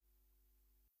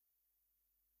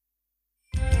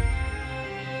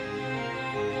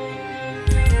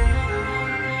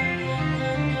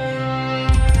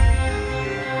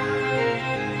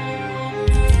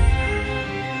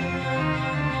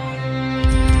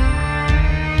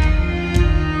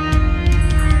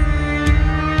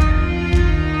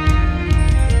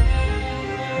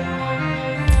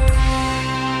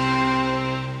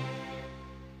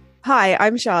Hi,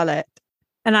 I'm Charlotte.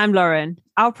 And I'm Lauren.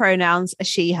 Our pronouns are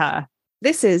she, her.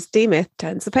 This is D-Myth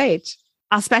Turns the Page.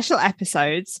 Our special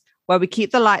episodes where we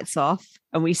keep the lights off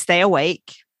and we stay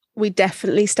awake. We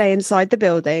definitely stay inside the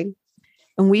building.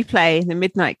 And we play the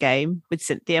Midnight Game with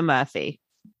Cynthia Murphy.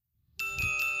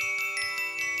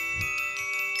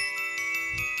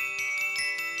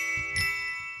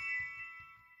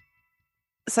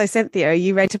 So, Cynthia, are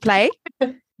you ready to play?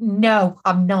 No,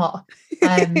 I'm not.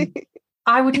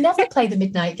 I would never play the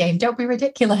Midnight Game. Don't be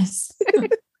ridiculous.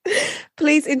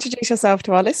 Please introduce yourself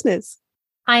to our listeners.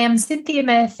 I am Cynthia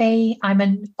Murphy. I'm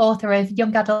an author of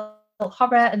young adult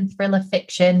horror and thriller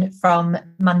fiction from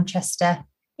Manchester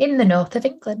in the north of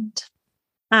England.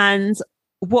 And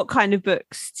what kind of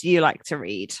books do you like to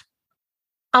read?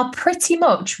 I'll pretty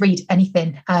much read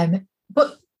anything.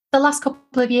 But the last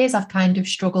couple of years, I've kind of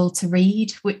struggled to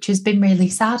read, which has been really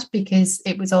sad because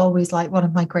it was always like one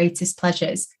of my greatest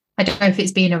pleasures. I don't know if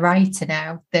it's being a writer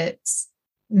now that's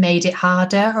made it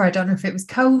harder, or I don't know if it was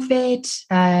COVID.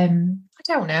 I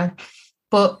don't know.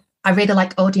 But I really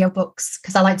like audiobooks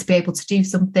because I like to be able to do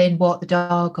something, walk the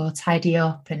dog or tidy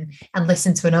up and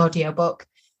listen to an audiobook.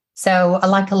 So I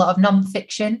like a lot of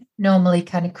nonfiction, normally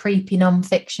kind of creepy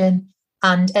nonfiction.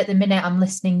 And at the minute I'm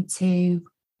listening to,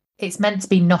 it's meant to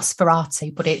be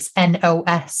Nosferatu, but it's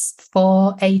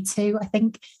NOS4A2, I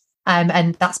think.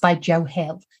 And that's by Joe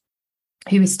Hill,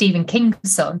 who is Stephen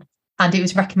King's son. And it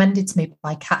was recommended to me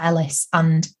by Kat Ellis.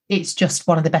 And it's just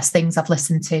one of the best things I've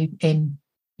listened to in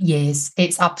years.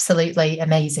 It's absolutely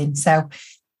amazing. So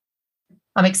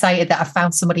I'm excited that I've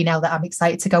found somebody now that I'm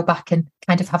excited to go back and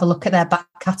kind of have a look at their back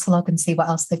catalogue and see what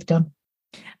else they've done.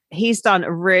 He's done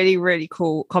a really, really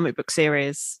cool comic book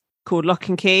series called Lock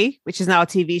and Key, which is now a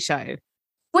TV show.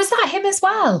 Was that him as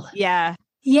well? Yeah.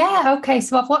 Yeah, okay.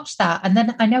 So I've watched that. And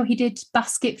then I know he did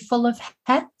Basket Full of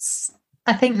Heads.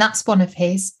 I think that's one of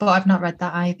his, but I've not read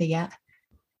that either yet.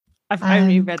 I've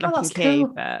only read Lock and Key,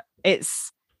 cool. but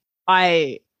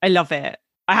I love it.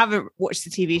 I haven't watched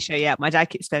the TV show yet. My dad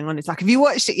keeps going on. It's like, have you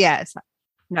watched it yet? It's like,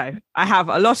 no, I have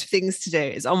a lot of things to do.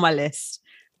 It's on my list,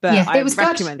 but yeah, I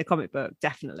recommend the comic book,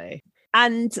 definitely.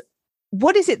 And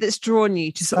what is it that's drawn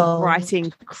you to sort of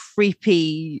writing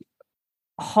creepy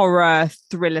horror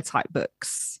thriller type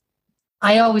books?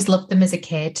 I always loved them as a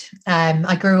kid.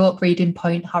 I grew up reading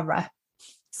point horror.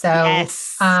 So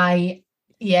yes. I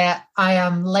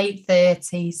am late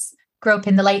 30s, grew up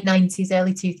in the late 90s,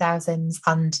 early 2000s,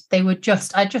 and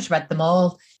I just read them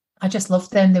all. I just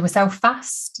loved them. They were so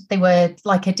fast. They were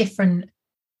like a different,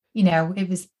 it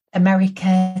was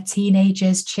America,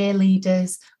 teenagers,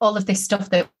 cheerleaders, all of this stuff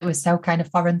that was so kind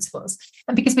of foreign to us.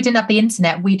 And because we didn't have the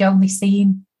internet, we'd only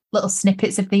seen little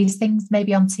snippets of these things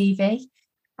maybe on TV.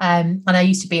 And I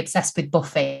used to be obsessed with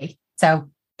Buffy. So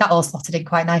that all slotted in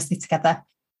quite nicely together.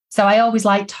 So I always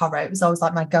liked horror. It was always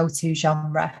like my go-to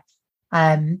genre.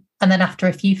 And then after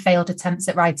a few failed attempts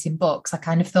at writing books, I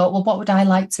kind of thought, well, what would I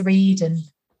like to read and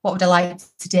what would I like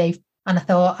to do? And I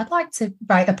thought, I'd like to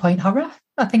write a point horror.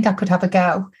 I think I could have a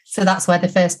go. So that's where the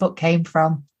first book came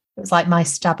from. It was like my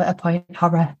stab at a point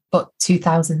horror, but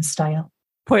 2000 style.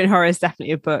 Point horror is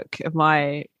definitely they're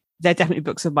definitely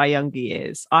books of my younger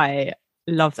years. I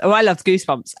loved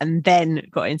Goosebumps and then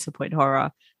got into point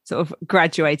horror, sort of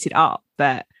graduated up.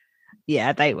 But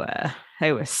yeah, they were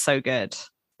so good.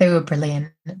 They were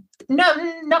brilliant.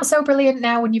 No, not so brilliant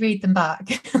now when you read them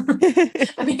back.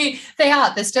 I mean,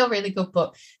 they're still really good,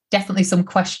 but definitely some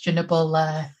questionable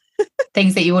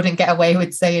things that you wouldn't get away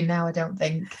with saying now, I don't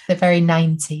think. They're very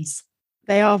 90s.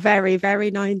 They are very,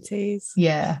 very 90s.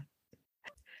 Yeah.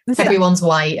 Everyone's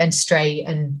white and straight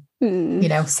and,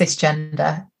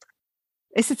 cisgender.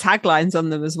 It's the taglines on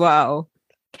them as well.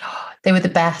 They were the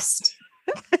best.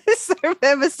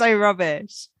 They were so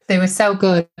rubbish. They were so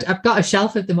good. I've got a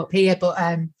shelf of them up here, but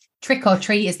Trick or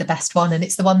Treat is the best one, and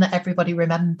it's the one that everybody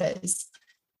remembers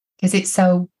because it's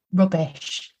so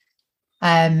rubbish.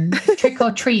 Trick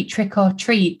or treat,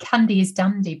 candy is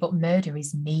dandy, but murder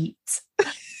is neat.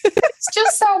 It's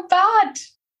just so bad.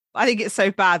 I think it's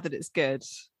so bad that it's good.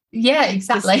 Yeah,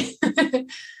 exactly.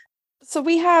 So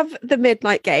we have the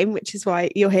Midnight Game, which is why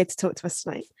you're here to talk to us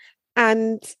tonight.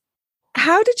 And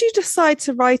how did you decide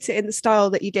to write it in the style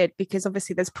that you did? Because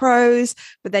obviously there's prose,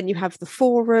 but then you have the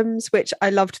forums, which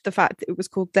I loved the fact that it was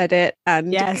called Deadit,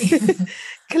 and yes,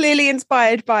 clearly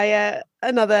inspired by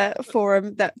another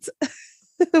forum that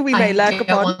we may lurk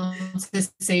upon. Want to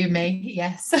sue me,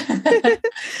 yes.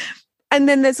 And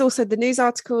then there's also the news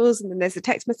articles, and then there's the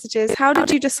text messages. How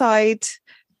did you decide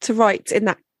to write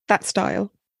in that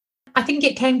style? I think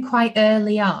it came quite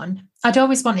early on. I'd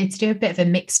always wanted to do a bit of a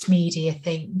mixed media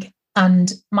thing.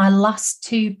 And my last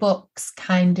two books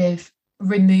kind of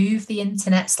remove the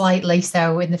internet slightly.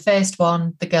 So in the first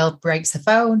one, the girl breaks her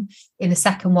phone. In the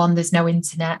second one, there's no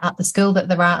internet at the school that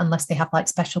they're at unless they have like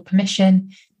special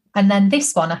permission. And then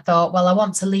this one, I thought, well, I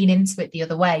want to lean into it the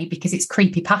other way because it's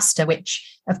creepypasta,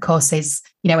 which of course is,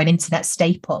 an internet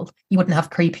staple. You wouldn't have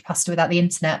creepypasta without the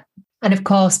internet. And of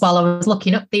course, while I was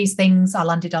looking up these things, I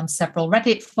landed on several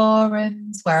Reddit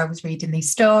forums where I was reading these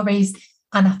stories.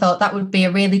 And I thought that would be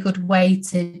a really good way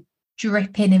to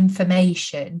drip in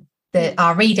information that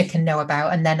our reader can know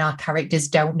about and then our characters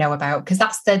don't know about, because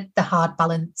that's the hard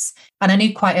balance. And I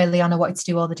knew quite early on I wanted to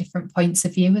do all the different points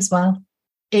of view as well.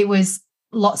 It was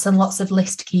lots and lots of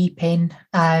list keeping,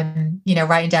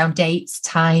 writing down dates,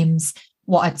 times,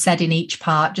 what I'd said in each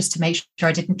part, just to make sure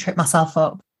I didn't trip myself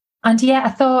up. And yeah, I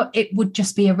thought it would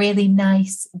just be a really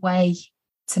nice way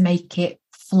to make it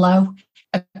flow.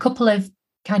 A couple of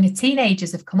kind of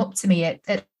teenagers have come up to me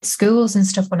at schools and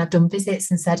stuff when I've done visits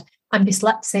and said, I'm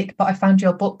dyslexic, but I found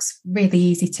your books really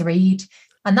easy to read.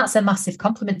 And that's a massive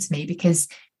compliment to me, because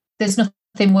there's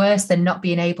nothing worse than not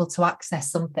being able to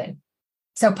access something.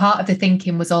 So part of the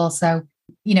thinking was also,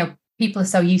 people are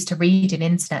so used to reading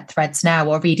internet threads now,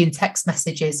 or reading text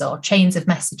messages or chains of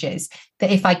messages,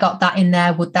 that if I got that in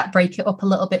there, would that break it up a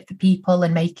little bit for people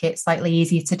and make it slightly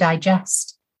easier to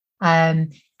digest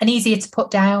and easier to put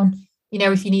down?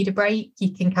 If you need a break,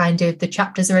 you can the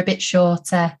chapters are a bit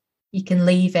shorter, you can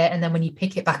leave it. And then when you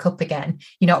pick it back up again,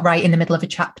 you're not right in the middle of a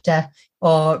chapter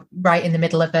or right in the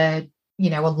middle of a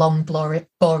long,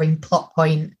 boring plot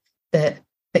point that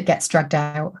gets dragged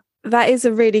out. That is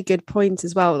a really good point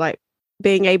as well. Like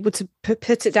being able to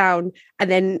put it down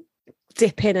and then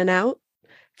dip in and out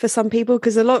for some people,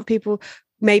 because a lot of people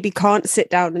maybe can't sit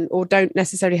down or don't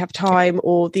necessarily have time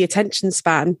or the attention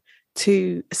span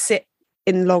to sit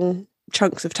in long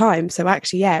chunks of time. So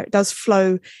actually, yeah, it does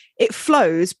flow. It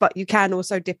flows, but you can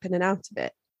also dip in and out of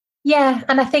it. Yeah.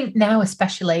 And I think now,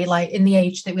 especially like in the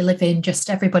age that we live in, just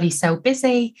everybody's so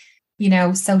busy,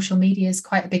 social media is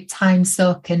quite a big time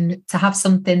suck, and to have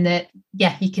something that,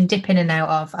 you can dip in and out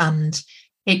of and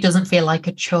it doesn't feel like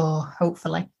a chore,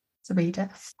 hopefully, to read it.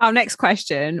 Our next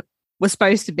question was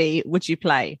supposed to be, would you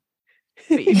play?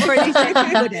 But you've already said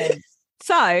you wouldn't.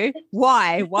 So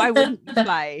why wouldn't you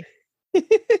play?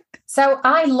 So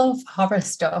I love horror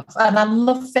stuff and I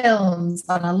love films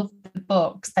and I love the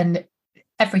books and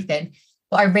everything,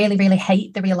 but I really, really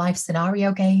hate the real life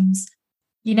scenario games.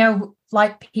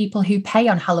 Like people who pay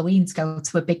on Halloween to go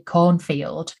to a big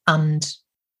cornfield and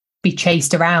be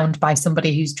chased around by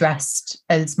somebody who's dressed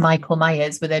as Michael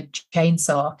Myers with a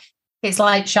chainsaw. It's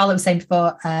like Charlotte was saying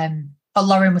before, or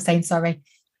Lauren was saying, sorry,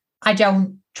 I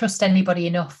don't trust anybody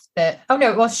enough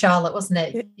it was Charlotte, wasn't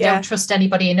it? Yeah. Don't trust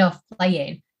anybody enough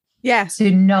playing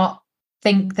to not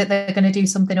think that they're going to do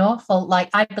something awful. Like,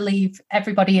 I believe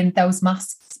everybody in those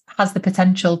masks has the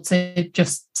potential to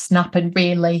just snap and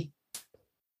really,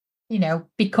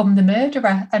 become the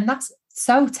murderer. And that's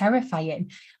so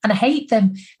terrifying. And I hate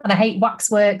them. And I hate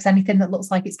waxworks, anything that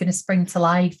looks like it's going to spring to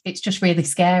life. It's just really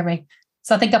scary.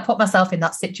 So I think I put myself in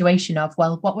that situation of,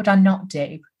 well, what would I not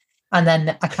do? And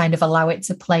then I kind of allow it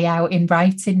to play out in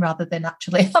writing rather than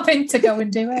actually having to go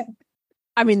and do it.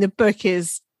 I mean, the book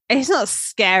it's not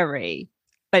scary,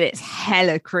 but it's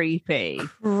hella creepy.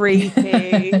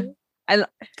 And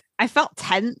I felt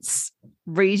tense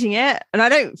reading it. And I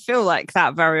don't feel like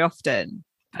that very often.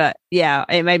 But yeah,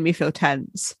 it made me feel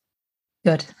tense.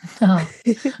 Good. Oh.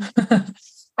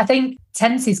 I think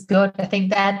tense is good. I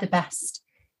think they're the best.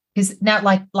 Because now,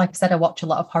 like I said, I watch a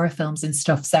lot of horror films and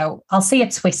stuff. So I'll see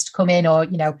a twist come in, or,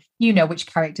 which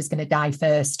character's going to die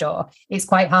first, or it's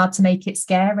quite hard to make it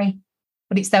scary.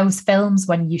 But it's those films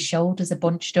when your shoulders are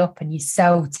bunched up and you're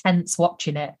so tense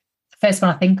watching it. The first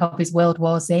one I think of is World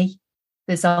War Z,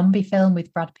 the zombie film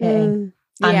with Brad Pitt. And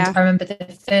I remember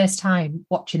the first time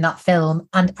watching that film,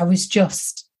 and I was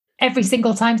just, every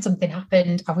single time something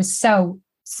happened, I was so,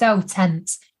 so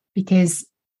tense because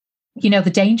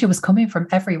the danger was coming from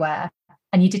everywhere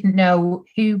and you didn't know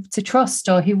who to trust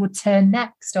or who would turn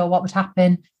next or what would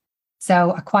happen.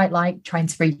 So I quite like trying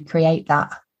to recreate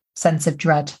that sense of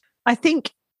dread. I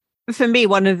think for me,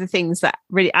 one of the things that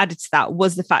really added to that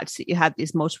was the fact that you had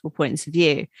these multiple points of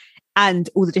view and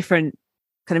all the different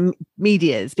kind of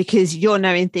medias, because you're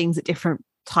knowing things at different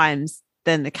times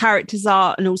than the characters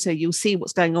are. And also you'll see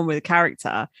what's going on with the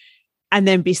character and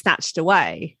then be snatched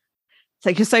away. It's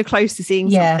like you're so close to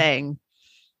seeing something.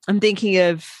 I'm thinking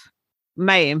of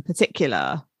May in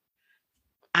particular.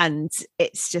 And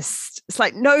it's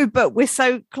like, no, but we're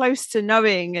so close to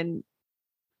knowing. And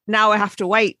now I have to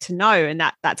wait to know. And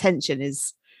that tension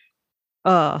is,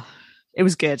 it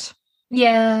was good.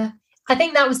 Yeah. I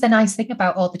think that was the nice thing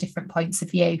about all the different points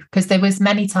of view, because there was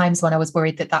many times when I was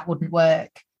worried that that wouldn't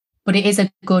work, but it is a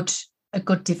good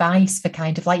device for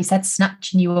kind of, like you said,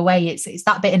 snatching you away. It's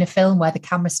that bit in a film where the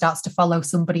camera starts to follow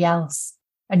somebody else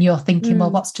and you're thinking,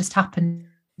 well, what's just happened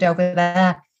over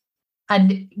there?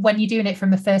 And when you're doing it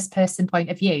from a first person point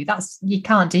of view, you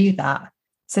can't do that.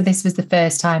 So this was the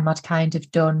first time I'd kind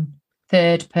of done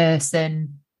third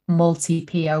person multi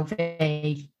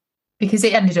POV, because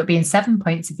it ended up being 7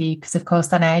 points of view, because of course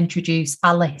then I introduced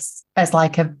Alice as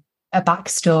like a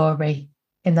backstory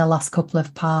in the last couple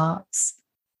of parts.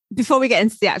 Before we get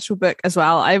into the actual book as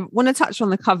well, I want to touch on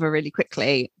the cover really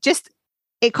quickly. Just,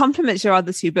 it complements your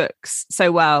other two books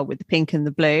so well with the pink and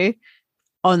the blue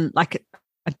on like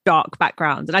a dark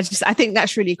background. And I think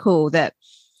that's really cool that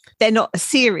they're not a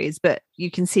series, but you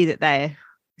can see that they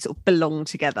sort of belong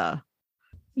together.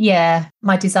 Yeah,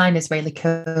 my designer's really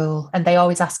cool and they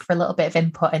always ask for a little bit of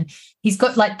input. And he's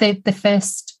got like the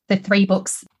 3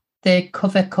 books, the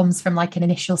cover comes from like an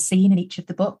initial scene in each of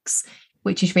the books,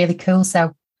 which is really cool.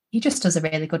 So he just does a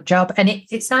really good job. And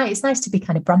it's nice to be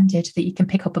kind of branded, that you can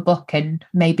pick up a book and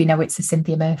maybe know it's a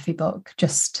Cynthia Murphy book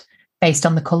just based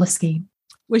on the colour scheme.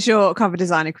 Was your cover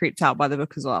designer creeped out by the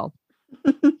book as well?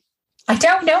 I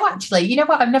don't know, actually. You know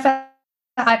what? I've never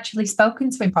actually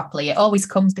spoken to him properly. It always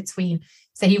comes between,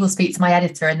 so he will speak to my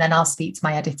editor and then I'll speak to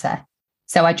my editor.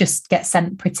 So I just get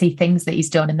sent pretty things that he's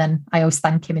done and then I always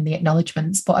thank him in the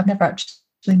acknowledgements, but I've never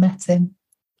actually met him.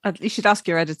 You should ask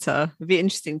your editor. It'd be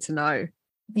interesting to know.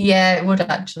 Yeah, it would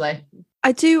actually.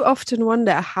 I do often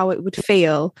wonder how it would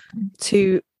feel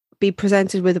to be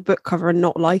presented with a book cover and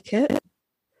not like it.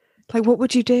 Like, what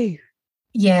would you do?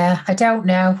 Yeah, I don't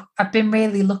know. I've been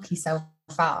really lucky so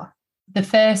far. The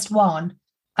first one,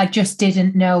 I just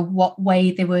didn't know what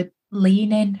way they were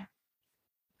leaning.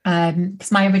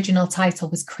 Because my original title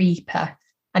was Creeper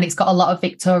and it's got a lot of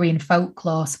Victorian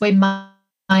folklore. So in my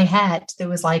head, there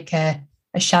was like a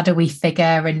shadowy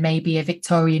figure and maybe a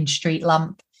Victorian street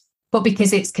lamp. But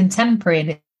because it's contemporary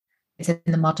and it's in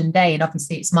the modern day, and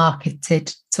obviously it's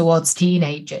marketed towards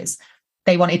teenagers,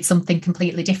 they wanted something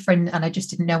completely different and I just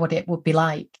didn't know what it would be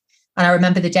like. And I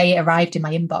remember the day it arrived in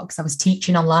my inbox, I was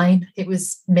teaching online. It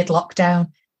was mid-lockdown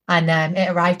and it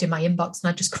arrived in my inbox and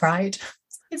I just cried.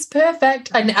 It's perfect.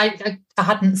 And I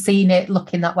hadn't seen it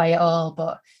looking that way at all,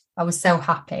 but I was so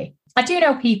happy. I do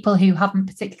know people who haven't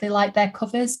particularly liked their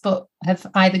covers, but have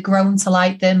either grown to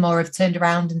like them or have turned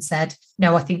around and said,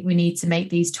 no, I think we need to make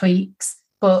these tweaks.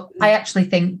 But I actually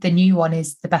think the new one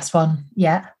is the best one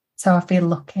yet. So I feel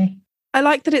lucky. I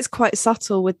like that it's quite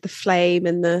subtle with the flame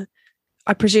and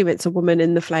I presume it's a woman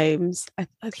in the flames.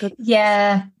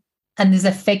 Yeah. And there's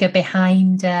a figure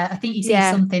behind her. I think you see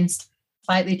something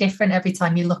slightly different every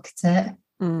time you look at it.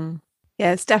 Mm.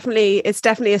 Yeah, it's definitely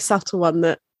a subtle one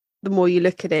that the more you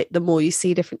look at it, the more you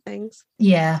see different things.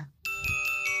 Yeah.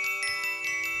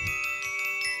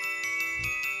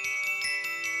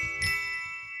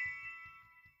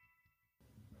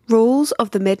 Rules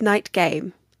of the Midnight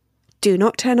Game. Do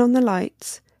not turn on the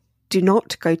lights. Do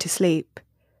not go to sleep.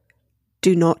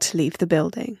 Do not leave the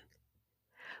building.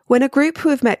 When a group who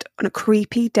have met on a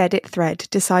creepy Reddit thread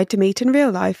decide to meet in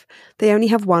real life, they only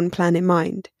have one plan in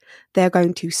mind. They are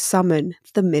going to summon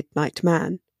the Midnight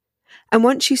Man. And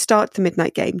once you start the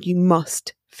Midnight Game, you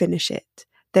must finish it.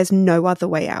 There's no other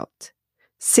way out.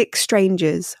 6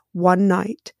 strangers, 1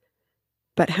 night.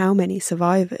 But how many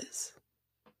survivors?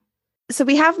 So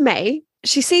we have May.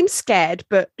 She seems scared,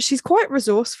 but she's quite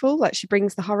resourceful. Like, she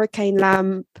brings the hurricane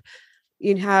lamp.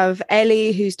 You have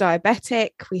Ellie, who's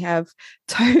diabetic. We have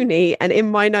Tony. And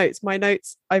in my notes,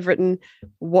 I've written,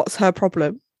 what's her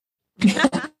problem?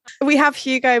 We have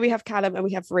Hugo, we have Callum, and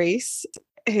we have Reese,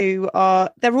 they're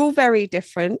all very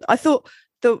different. I thought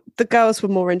the girls were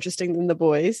more interesting than the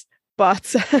boys.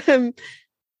 But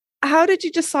how did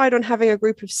you decide on having a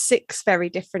group of 6 very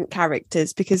different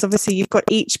characters? Because obviously you've got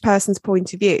each person's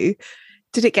point of view.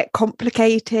 Did it get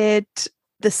complicated?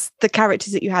 The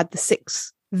characters that you had, the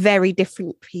 6 very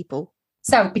different people.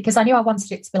 So because I knew I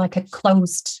wanted it to be like a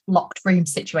closed, locked room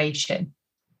situation,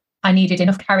 I needed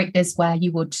enough characters where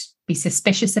you would be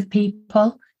suspicious of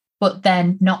people, but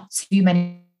then not too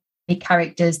many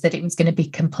characters that it was going to be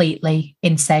completely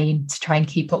insane to try and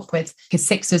keep up with, because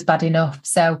 6 was bad enough.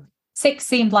 So 6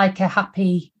 seemed like a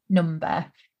happy number,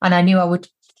 and I knew I would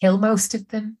kill most of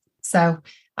them. So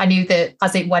I knew that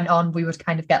as it went on, we would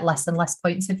kind of get less and less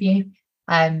points of view.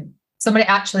 There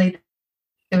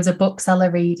was a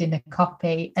bookseller reading a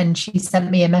copy and she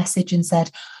sent me a message and said,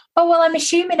 oh, well, I'm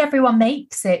assuming everyone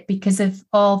makes it because of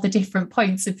all the different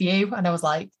points of view. And I was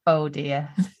like, oh dear.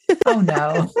 Oh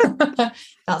no,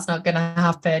 that's not going to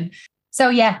happen. So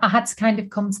yeah, I had to kind of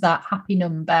come to that happy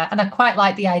number. And I quite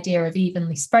like the idea of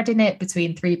evenly spreading it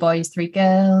between 3 boys, 3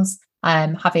 girls,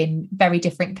 having very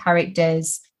different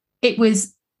characters. It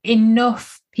was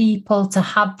enough people to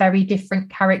have very different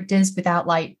characters without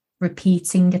like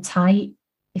repeating a type,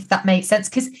 if that makes sense.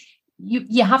 Because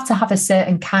you have to have a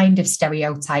certain kind of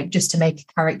stereotype just to make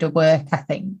a character work, I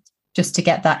think, just to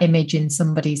get that image in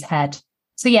somebody's head.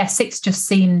 So yeah, 6 just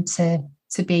seemed to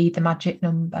be the magic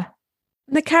number.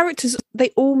 The characters, they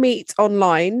all meet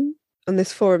online on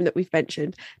this forum that we've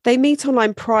mentioned. They meet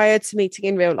online prior to meeting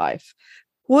in real life.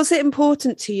 Was it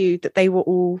important to you that they were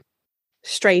all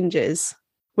strangers?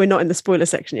 We're not in the spoiler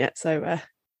section yet, so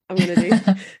I'm going to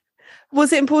do.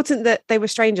 Was it important that they were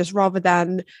strangers rather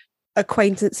than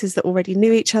acquaintances that already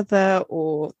knew each other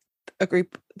or a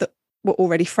group that were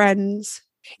already friends?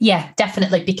 Yeah,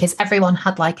 definitely, because everyone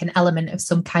had like an element of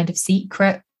some kind of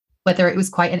secret, whether it was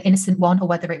quite an innocent one or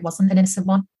whether it wasn't an innocent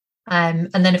one. And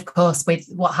then, of course, with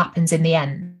what happens in the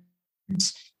end,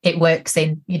 it works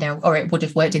in, or it would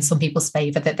have worked in some people's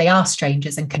favour that they are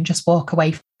strangers and can just walk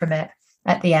away from it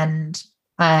at the end.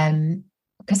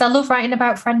 Because I love writing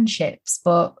about friendships,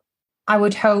 but I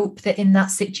would hope that in that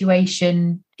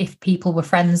situation, if people were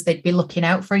friends, they'd be looking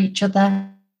out for each other.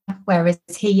 Whereas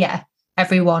here,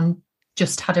 everyone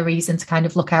just had a reason to kind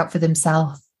of look out for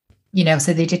themselves,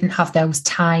 so they didn't have those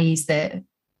ties that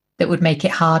would make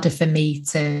it harder for me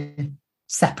to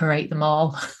separate them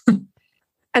all.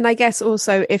 And I guess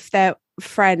also if they're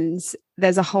friends,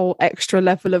 there's a whole extra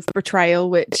level of betrayal,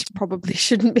 which probably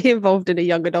shouldn't be involved in a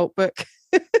young adult book.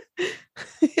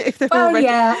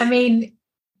 Yeah, I mean,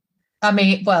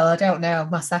 well, I don't know.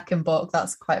 My second book,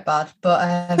 that's quite bad.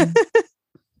 But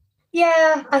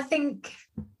yeah, I think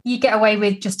you get away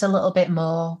with just a little bit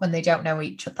more when they don't know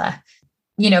each other,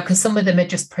 because some of them are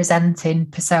just presenting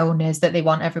personas that they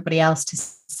want everybody else to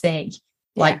see,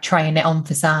 like trying to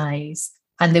emphasize,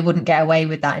 and they wouldn't get away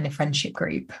with that in a friendship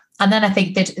group. And then I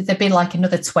think there'd be like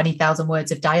another 20,000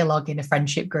 words of dialogue in a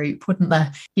friendship group, wouldn't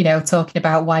there? Talking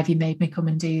about why have you made me come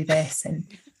and do this?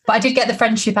 But I did get the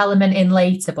friendship element in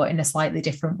later, but in a slightly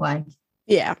different way.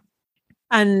 Yeah.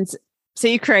 And so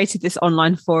you created this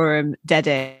online forum,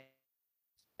 Dead.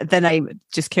 The name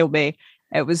just killed me.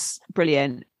 It was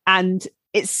brilliant. And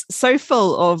it's so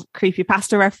full of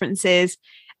creepypasta references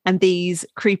and these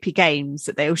creepy games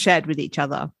that they all shared with each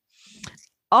other.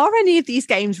 Are any of these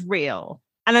games real?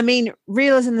 And I mean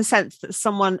real as in the sense that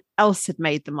someone else had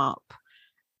made them up,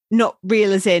 not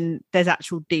real as in there's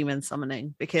actual demon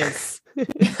summoning, because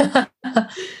because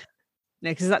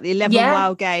it's like the 11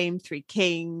 Wild game, 3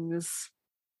 Kings.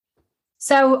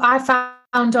 So I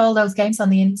found all those games on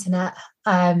the internet,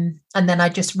 and then I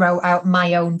just wrote out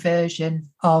my own version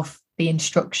of the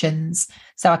instructions.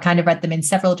 So I kind of read them in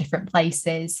several different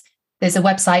places. There's a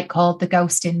website called The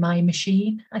Ghost in My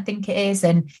Machine, I think it is,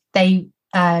 and they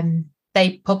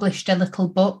published a little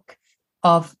book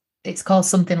of, it's called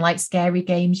something like Scary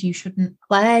Games You Shouldn't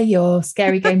Play, or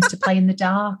Scary Games to Play in the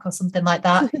Dark, or something like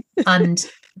that. And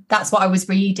that's what I was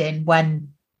reading when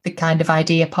the kind of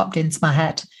idea popped into my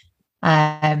head.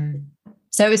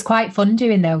 So it was quite fun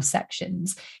doing those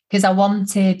sections, because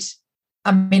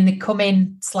they come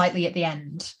in slightly at the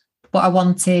end, but I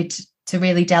wanted to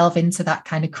really delve into that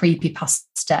kind of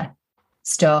creepypasta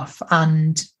stuff.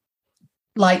 And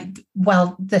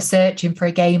they're searching for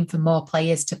a game for more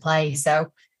players to play.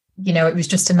 So, it was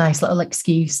just a nice little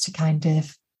excuse to kind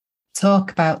of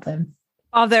talk about them.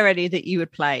 Are there any that you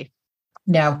would play?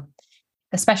 No,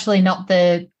 especially not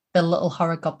the little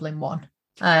horror goblin one.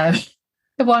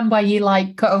 The one where you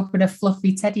cut open a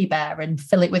fluffy teddy bear and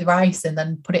fill it with rice and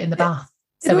then put it in the bath.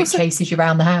 So it chases you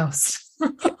around the house.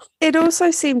 It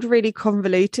also seemed really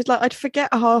convoluted. I'd forget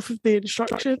half of the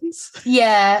instructions.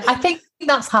 Yeah, I think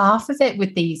that's half of it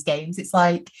with these games. It's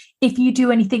like, if you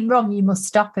do anything wrong, you must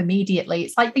stop immediately.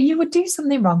 It's like you would do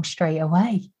something wrong straight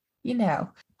away.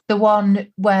 The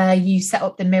one where you set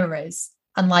up the mirrors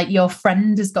and your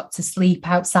friend has got to sleep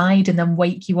outside and then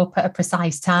wake you up at a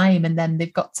precise time, and then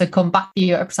they've got to come back to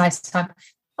you at a precise time.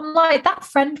 I'm like, that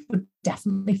friend would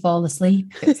definitely fall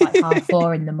asleep if it's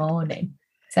 4:30 in the morning.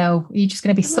 So you're just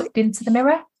going to be sucked into the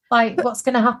mirror? What's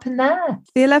going to happen there?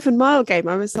 The 11 Mile game,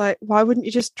 I was like, why wouldn't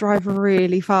you just drive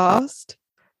really fast?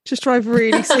 Just drive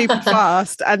really super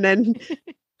fast, and then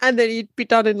you'd be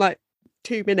done in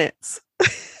 2 minutes.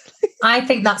 I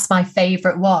think that's my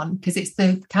favourite one, because it's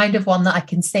the kind of one that I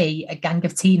can see a gang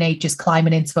of teenagers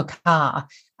climbing into a car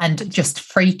and just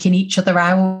freaking each other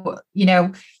out,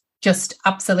 just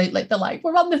absolutely. They're like,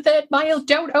 we're on the 3rd mile,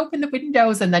 don't open the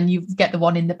windows. And then you get the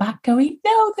one in the back going,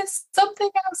 no, there's something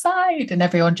outside. And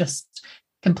everyone just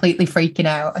completely freaking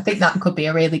out. I think that could be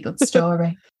a really good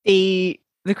story. The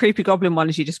creepy goblin one,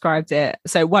 as you described it.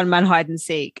 So one man hide and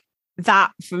seek.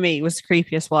 That for me was the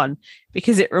creepiest one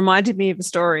because it reminded me of a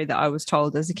story that I was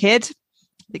told as a kid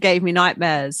that gave me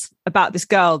nightmares about this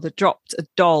girl that dropped a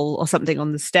doll or something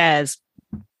on the stairs.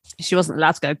 She wasn't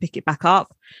allowed to go and pick it back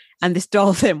up. And this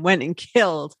doll then went and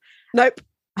killed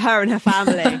her and her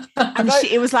family. And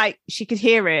it was like she could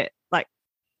hear it like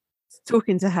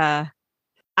talking to her.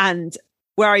 And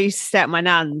where I used to stay at my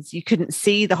nan's, you couldn't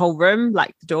see the whole room.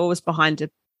 Like the door was behind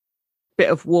a bit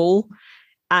of wall.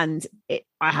 And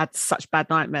I had such bad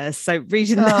nightmares. So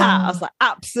reading that, I was like,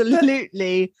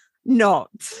 absolutely not.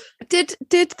 Did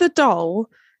the doll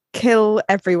kill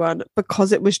everyone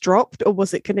because it was dropped, or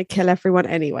was it going to kill everyone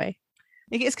anyway? I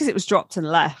think it's because it was dropped and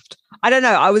left. I don't know.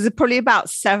 I was probably about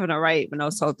 7 or 8 when I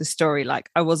was told this story. Like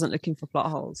I wasn't looking for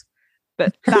plot holes.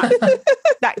 But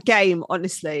that game,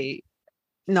 honestly,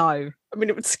 no. I mean,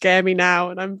 it would scare me now,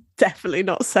 and I'm definitely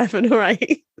not 7 or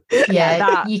 8.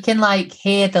 Yeah, you can like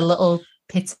hear the little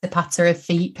pitter patter of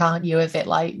feet, can't you? Of it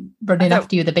like running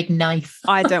after you with a big knife.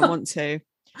 I don't want to.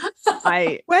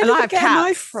 Where did I you have get a cats,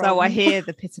 knife from? so I hear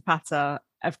the pitter patter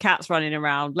of cats running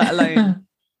around. Let alone.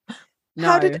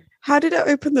 No. How did it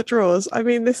open the drawers? I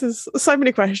mean, this is so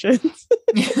many questions.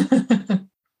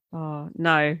 Oh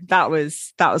no, that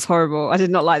was horrible. I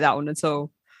did not like that one at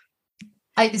all.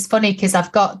 It's funny because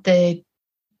I've got the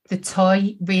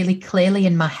toy really clearly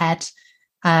in my head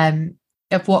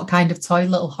of what kind of toy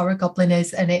Little Horror Goblin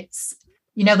is, and it's,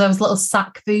 you know, those little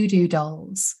sack voodoo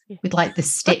dolls with like the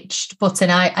stitched button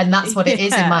eye, and that's what it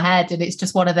is in my head, and it's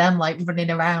just one of them like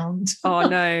running around. Oh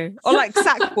no. Or like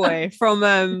Sackboy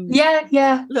from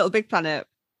yeah Little Big Planet.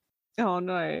 Oh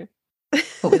no.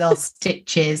 But with all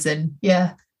stitches, and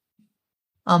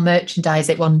I'll merchandise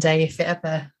it one day if it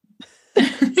ever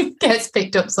gets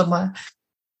picked up somewhere.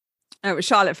 Oh,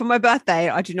 Charlotte, for my birthday,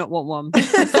 I do not want one. I'm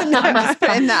just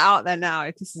putting that out there now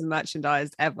if this is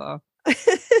merchandised ever.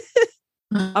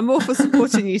 I'm all for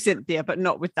supporting you, Cynthia, but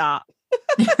not with that.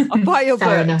 I'll buy your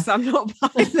Fair books. enough. I'm not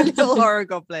buying the Little Horror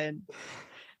Goblin.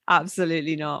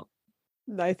 Absolutely not.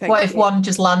 No, thank What you. if one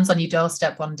just lands on your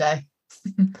doorstep one day?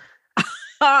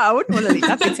 I wouldn't want to leave.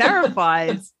 I'd be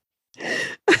terrified.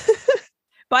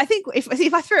 But I think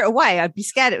if I threw it away, I'd be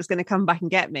scared it was going to come back and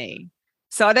get me.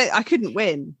 So I couldn't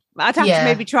win. I'd have to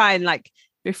maybe try and like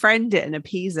befriend it and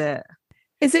appease it.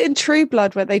 Is it in True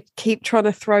Blood where they keep trying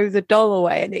to throw the doll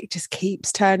away and it just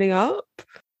keeps turning up?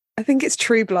 I think it's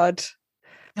True Blood.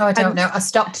 Oh, I don't know. I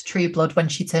stopped True Blood when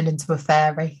she turned into a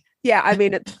fairy. Yeah, I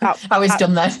mean, I was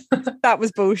done then. That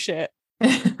was bullshit.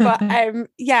 But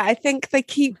I think they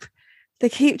keep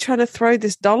trying to throw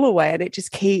this doll away and it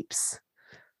just keeps.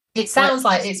 It sounds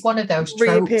like it's one of those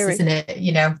tropes, reappearing. isn't it?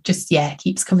 You know, just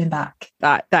keeps coming back.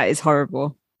 That is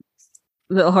horrible.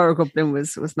 Little Horror Goblin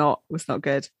was not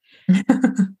good.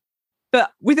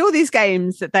 But with all these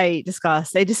games that they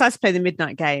discussed, they decided to play the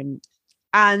Midnight Game.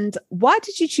 And why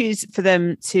did you choose for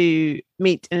them to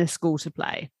meet in a school to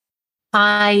play?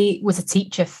 I was a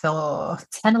teacher for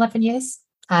 10, 11 years.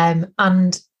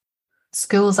 And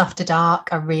schools after dark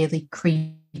are really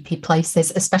creepy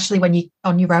places, especially when you're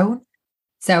on your own.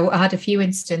 So I had a few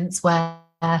instances where,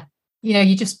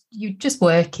 you're just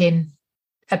working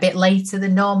a bit later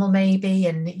than normal maybe,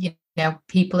 and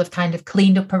people have kind of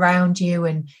cleaned up around you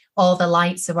and all the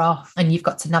lights are off and you've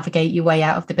got to navigate your way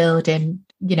out of the building,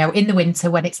 in the winter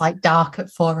when it's like dark at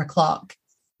 4:00.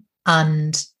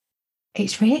 And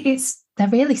they're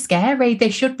really scary. They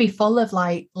should be full of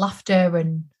like laughter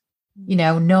and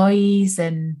noise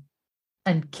and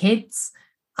kids.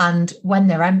 And when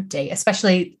they're empty,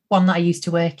 especially one that I used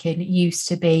to work in, it used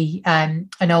to be an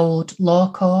old law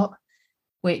court,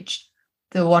 which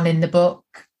the one in the book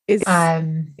Is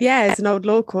it's an old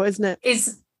law court, isn't it?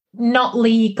 Is not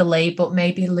legally, but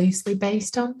maybe loosely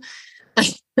based on.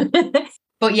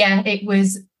 But yeah, it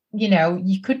was,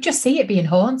 you could just see it being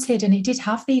haunted, and it did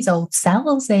have these old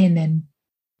cells in,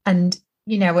 and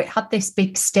it had this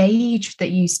big stage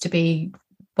that used to be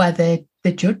where the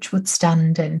judge would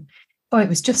stand, and it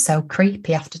was just so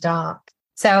creepy after dark.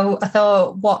 So I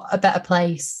thought, what a better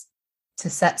place to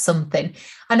set something.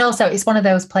 And also it's one of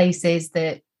those places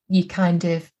that you kind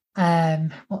of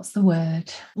what's the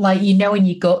word, like in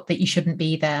your gut that you shouldn't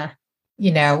be there.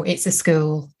 It's a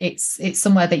school, it's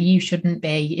somewhere that you shouldn't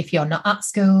be if you're not at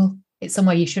school. It's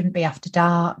somewhere you shouldn't be after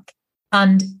dark,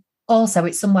 and also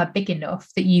it's somewhere big enough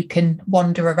that you can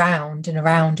wander around and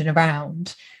around and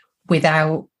around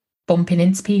without bumping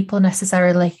into people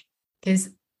necessarily, because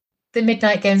the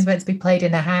Midnight Game's meant to be played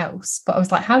in a house, but I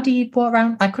was like, how do you walk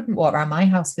around? I couldn't walk around my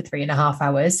house for 3.5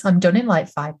 hours. I'm done in like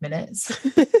 5 minutes.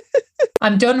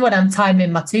 I'm done when I'm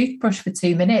timing my toothbrush for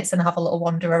 2 minutes and have a little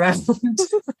wander around.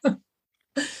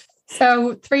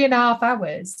 So 3.5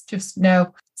 hours, just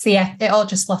no. So yeah, it all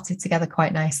just slotted together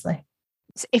quite nicely.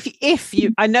 So if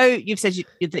you, I know you've said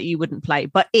that you wouldn't play,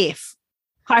 but if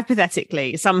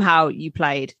hypothetically somehow you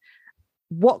played,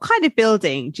 what kind of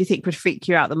building do you think would freak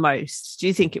you out the most? Do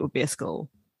you think it would be a school?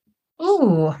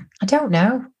 Oh, I don't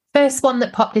know. First one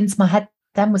that popped into my head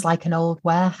then was like an old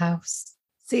warehouse.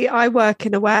 See, I work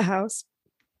in a warehouse,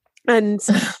 and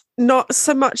not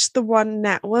so much the one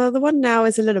now. Well, the one now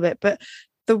is a little bit, but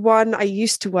the one I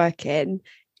used to work in,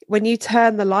 when you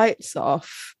turn the lights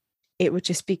off, it would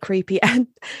just be creepy. And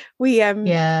we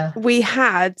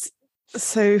had,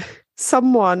 so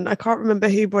someone, I can't remember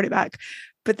who brought it back,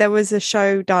 but there was a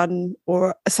show done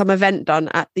or some event done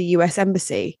at the US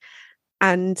Embassy,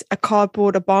 and a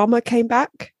cardboard Obama came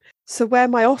back. So where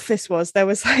my office was, there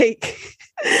was like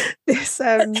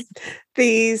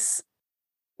these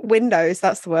windows,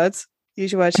 that's the words.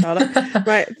 Use your word, Charlotte.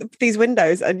 Right, these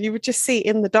windows, and you would just see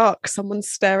in the dark someone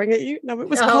staring at you. No, it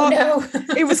was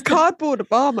it was cardboard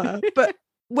Obama. But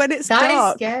when it's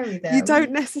dark, scary, though. You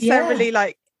don't necessarily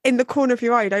like in the corner of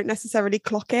your eye. You don't necessarily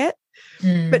clock it.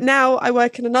 But now I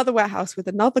work in another warehouse with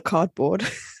another cardboard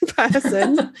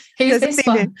person. Who's this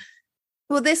one?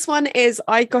 Well, this one is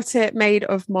I got it made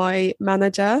of my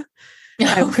manager.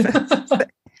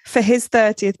 For his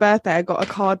 30th birthday, I got a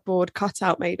cardboard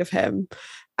cutout made of him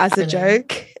as a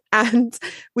joke, and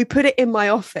we put it in my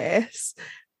office,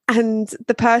 and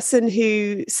the person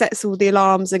who sets all the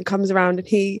alarms and comes around and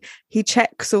he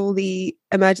checks all the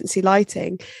emergency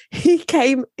lighting, he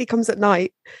comes at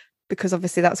night, because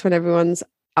obviously that's when everyone's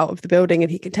out of the building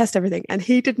and he can test everything, and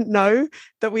he didn't know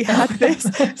that we had this.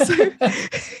 So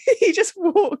he just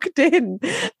walked in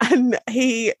and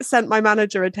he sent my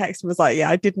manager a text and was like, yeah,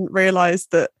 I didn't realize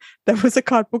that there was a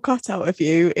cardboard cutout of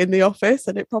you in the office,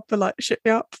 and it proper like shit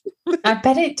me up. I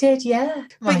bet it did. Yeah.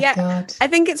 God. I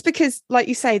think it's because, like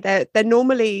you say, they're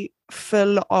normally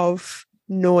full of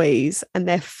noise and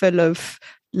they're full of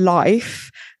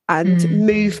life and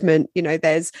movement. You know,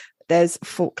 there's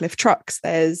forklift trucks,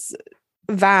 there's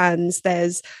vans,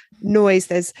 there's noise,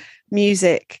 there's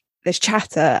music, there's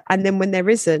chatter, and then when there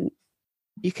isn't,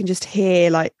 you can just hear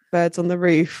like birds on the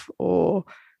roof or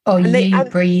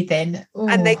breathing. Ooh.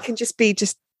 And they can just be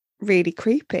really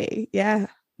creepy. Yeah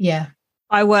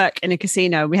I work in a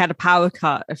casino. We had a power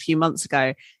cut a few months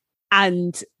ago,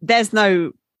 and there's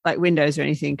no like windows or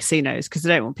anything in casinos because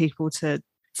they don't want people to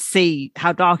see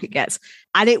how dark it gets,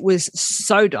 and it was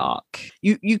so dark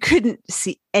you couldn't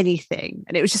see anything,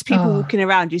 and it was just people walking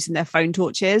around using their phone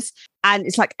torches, and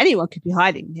it's like anyone could be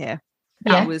hiding here.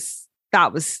 That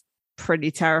was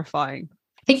pretty terrifying.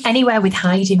 I think anywhere with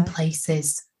hiding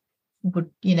places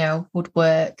would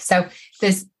work. So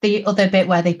there's the other bit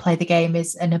where they play the game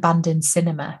is an abandoned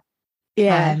cinema.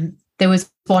 There was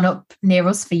one up near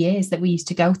us for years that we used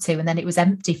to go to, and then it was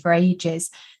empty for ages.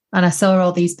 And I saw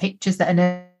all these pictures that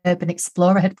an urban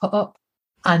explorer had put up,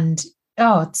 and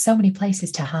so many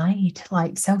places to hide,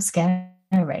 like so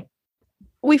scary.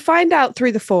 We find out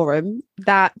through the forum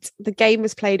that the game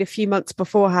was played a few months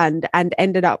beforehand and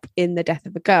ended up in the death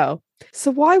of a girl. So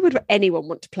why would anyone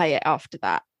want to play it after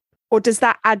that? Or does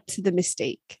that add to the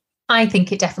mystique? I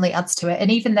think it definitely adds to it. And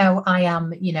even though I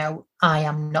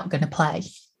am not going to play,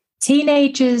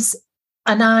 teenagers,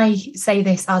 and I say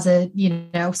this as a,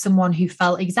 someone who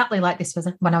felt exactly like this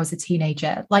when I was a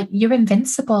teenager, like you're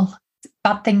invincible.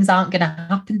 Bad things aren't going to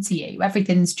happen to you.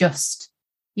 Everything's just,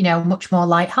 much more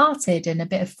lighthearted and a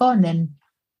bit of fun. And,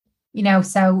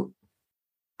 so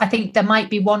I think there might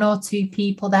be one or two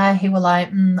people there who are like,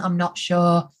 I'm not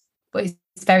sure, but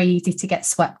it's very easy to get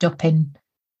swept up in,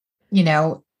 in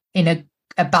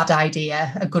a bad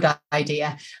idea, a good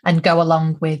idea, and go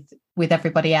along with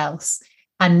everybody else.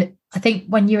 And I think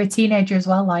when you're a teenager as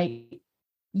well, like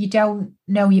you don't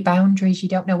know your boundaries. You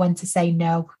don't know when to say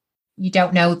no. You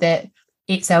don't know that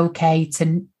it's okay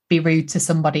to be rude to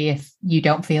somebody if you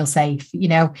don't feel safe. You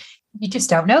just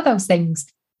don't know those things.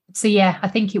 So yeah, I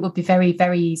think it would be very,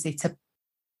 very easy to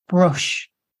brush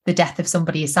the death of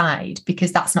somebody aside,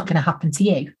 because that's not going to happen to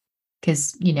you.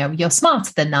 Because, you're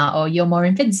smarter than that, or you're more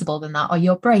invincible than that, or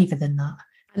you're braver than that.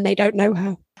 And they don't know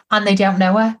her. And they don't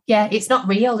know her. Yeah, it's not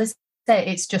real, is it?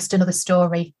 It's just another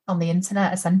story on the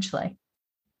internet, essentially.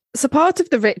 So part of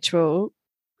the ritual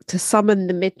to summon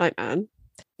the Midnight Man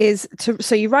is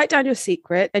so you write down your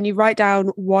secret and you write down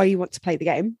why you want to play the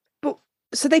game. But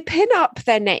so they pin up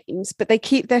their names, but they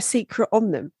keep their secret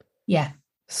on them. Yeah.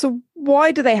 So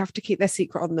why do they have to keep their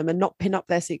secret on them and not pin up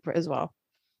their secret as well?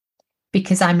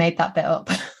 Because I made that bit up.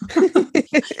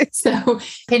 So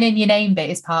pinning your name bit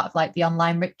is part of like the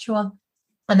online ritual.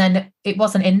 And then it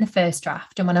wasn't in the first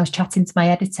draft. And when I was chatting to my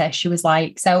editor, she was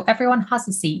like, so everyone has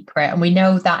a secret. And we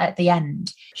know that at the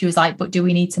end. She was like, but do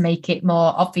we need to make it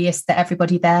more obvious that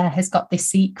everybody there has got this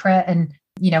secret? And,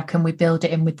 can we build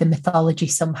it in with the mythology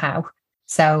somehow?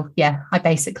 So, yeah, I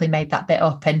basically made that bit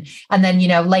up. And then,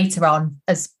 later on,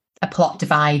 as a plot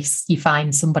device, you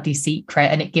find somebody's secret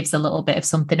and it gives a little bit of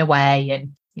something away.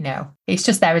 And, it's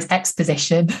just there as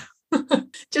exposition,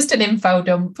 just an info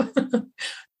dump.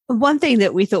 One thing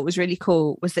that we thought was really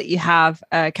cool was that you have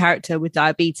a character with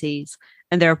diabetes,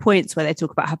 and there are points where they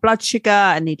talk about her blood sugar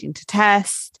and needing to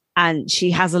test. And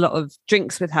she has a lot of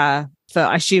drinks with her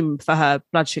I assume, for her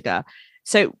blood sugar.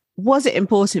 So was it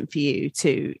important for you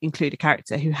to include a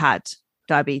character who had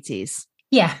diabetes?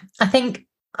 Yeah, I think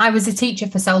I was a teacher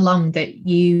for so long that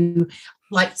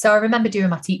so I remember doing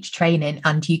my teacher training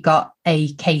and you got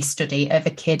a case study of a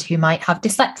kid who might have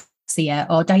dyslexia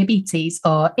or diabetes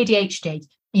or ADHD.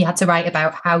 You had to write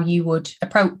about how you would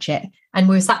approach it. And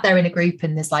we were sat there in a group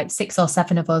and there's like 6 or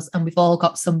 7 of us and we've all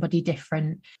got somebody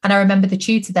different. And I remember the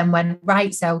tutor then went,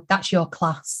 right, so that's your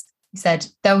class. He said,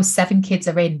 those 7 kids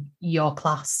are in your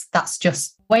class. That's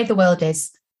just the way the world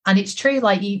is. And it's true,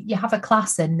 like you have a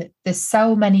class and there's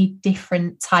so many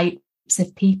different types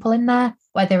of people in there,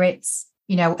 whether it's,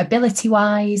 ability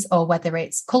wise or whether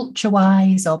it's culture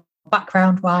wise or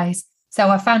background wise. So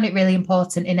I found it really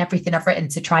important in everything I've written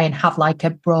to try and have like a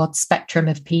broad spectrum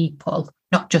of people,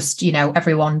 not just,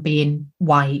 everyone being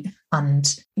white.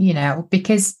 And,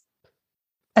 because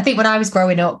I think when I was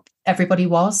growing up, everybody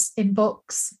was in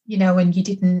books,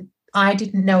 and I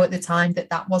didn't know at the time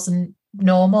that wasn't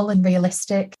normal and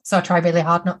realistic. So I try really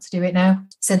hard not to do it now.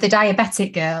 So the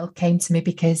diabetic girl came to me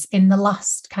because in the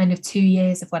last kind of 2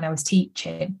 years of when I was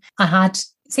teaching, I had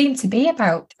seemed to be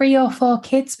about 3 or 4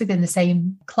 kids within the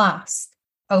same class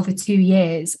over 2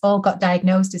 years, all got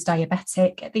diagnosed as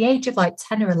diabetic at the age of like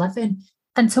 10 or 11.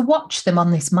 And to watch them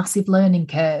on this massive learning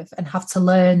curve and have to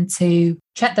learn to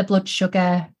check their blood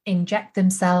sugar, inject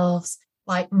themselves,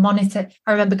 like monitor.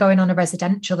 I remember going on a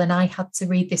residential and I had to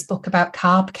read this book about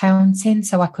carb counting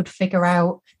so I could figure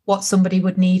out what somebody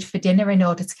would need for dinner in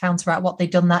order to counteract what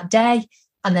they'd done that day.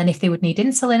 And then if they would need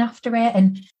insulin after it.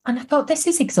 And I thought, this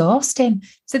is exhausting.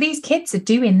 So these kids are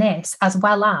doing this as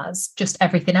well as just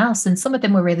everything else. And some of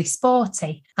them were really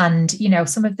sporty. And,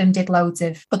 some of them did loads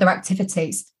of other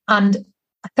activities. And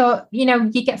I thought,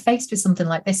 you get faced with something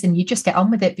like this and you just get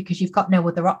on with it because you've got no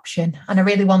other option. And I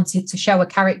really wanted to show a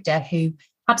character who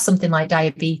had something like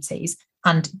diabetes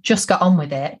and just got on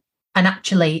with it. And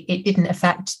actually, it didn't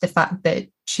affect the fact that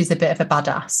she's a bit of a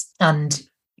badass. And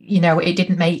it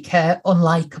didn't make her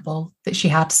unlikable, that she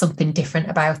had something different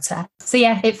about her. So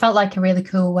yeah, it felt like a really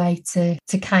cool way to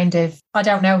kind of, I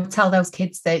don't know, tell those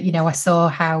kids that, I saw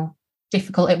how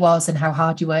difficult it was and how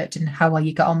hard you worked and how well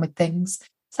you got on with things.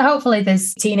 So hopefully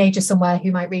there's teenagers somewhere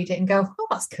who might read it and go, oh,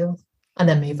 that's cool. And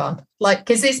then move on. Like,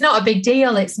 because it's not a big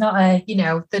deal. It's not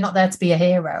they're not there to be a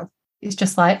hero. It's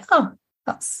just like, oh,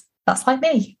 that's like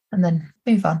me. And then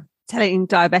move on. Telling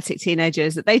diabetic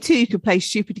teenagers that they too could play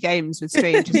stupid games with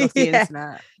strangers off the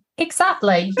internet.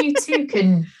 Exactly. You too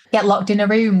can get locked in a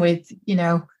room with,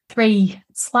 3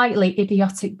 slightly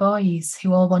idiotic boys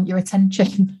who all want your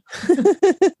attention.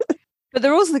 But the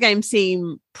rules of the game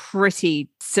seem pretty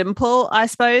simple, I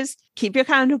suppose. Keep your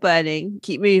candle burning,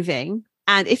 keep moving.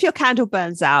 And if your candle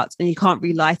burns out and you can't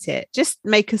relight it, just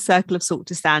make a circle of salt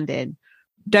to stand in.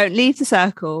 Don't leave the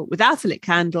circle without a lit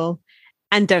candle.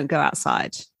 And don't go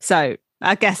outside. So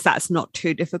I guess that's not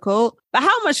too difficult. But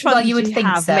how much fun you would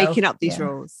have making up these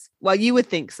rules? Well, you would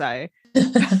think so.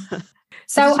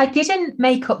 So I didn't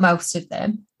make up most of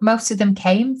them. Most of them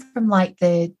came from like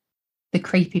the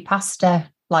creepypasta,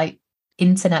 like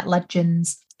internet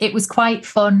legends. It was quite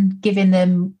fun giving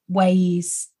them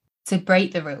ways to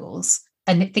break the rules.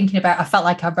 And thinking about, I felt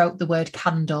like I wrote the word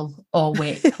candle or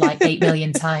wick like 8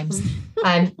 million times.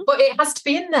 But it has to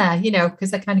be in there,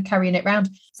 because they're kind of carrying it around.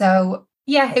 So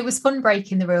yeah, it was fun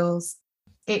breaking the rules.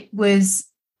 It was,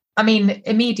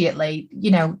 immediately,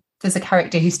 there's a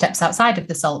character who steps outside of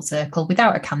the salt circle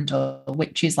without a candle,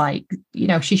 which is like,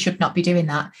 she should not be doing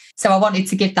that. So I wanted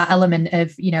to give that element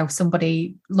of,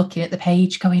 somebody looking at the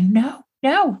page going, no,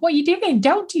 what are you doing?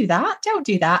 Don't do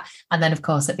that. And then, of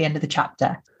course, at the end of the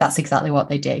chapter, that's exactly what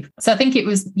they do. So I think it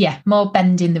was, more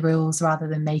bending the rules rather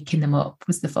than making them up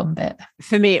was the fun bit.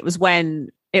 For me, it was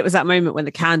that moment when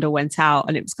the candle went out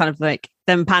and it was kind of like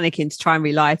them panicking to try and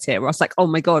relight it, where I was like, oh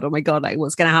my God, like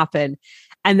what's going to happen?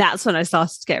 And that's when I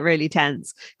started to get really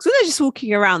tense. Because when they're just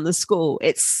walking around the school,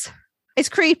 it's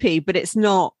creepy, but it's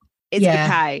not,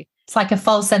 okay. It's like a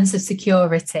false sense of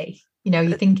security.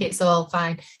 You think it's all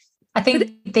fine. I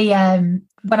think the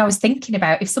when I was thinking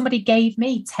about if somebody gave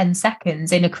me 10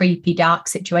 seconds in a creepy, dark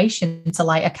situation to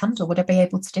light a candle, would I be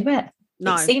able to do it?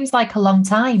 No. It seems like a long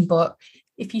time, but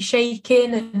if you're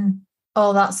shaking and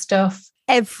all that stuff.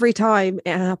 Every time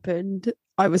it happened,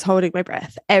 I was holding my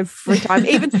breath every time.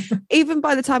 Even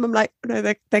by the time I'm like, no,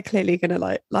 they're clearly going to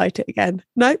like light it again.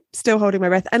 No, still holding my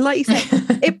breath. And like you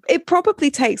said, it probably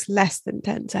takes less than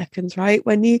 10 seconds, right?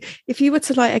 If you were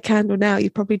to light a candle now,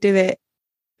 you'd probably do it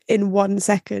in 1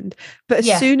 second. But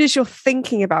as soon as you're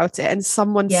thinking about it and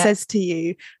someone says to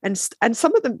you, and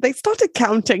some of them, they started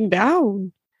counting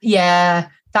down. Yeah,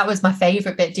 that was my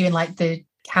favorite bit, doing like the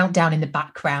countdown in the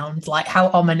background, like how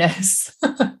ominous.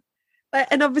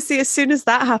 And obviously as soon as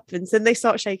that happens, then they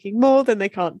start shaking more, then they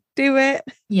can't do it.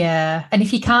 Yeah, and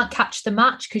if you can't catch the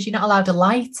match because you're not allowed a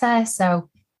lighter, so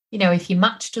if your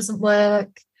match doesn't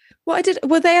work.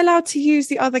 Were they allowed to use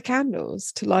the other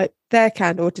candles to light their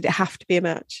candle, or did it have to be a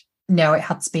match? No, it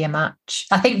had to be a match.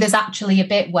 I think there's actually a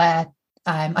bit where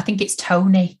I think it's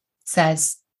Tony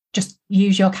says, just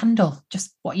use your candle,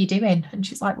 just what are you doing? And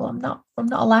she's like, well, I'm not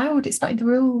allowed, it's not in the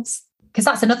rules. Because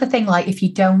that's another thing, like if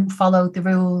you don't follow the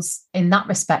rules in that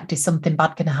respect, is something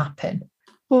bad going to happen?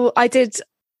 Well,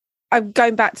 I'm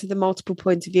going back to the multiple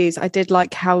point of views. I did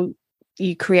like how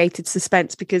you created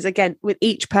suspense, because again, with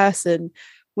each person,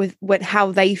 with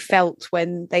how they felt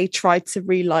when they tried to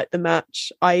relight the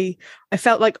match, I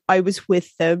felt like I was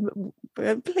with them.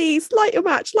 Please light a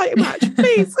match,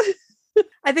 please.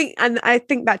 I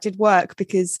think that did work,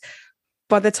 because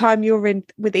by the time you're in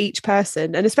with each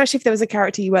person, and especially if there was a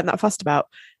character you weren't that fussed about,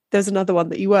 there's another one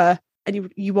that you were,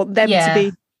 and you want them to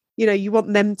be, you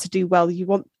want them to do well.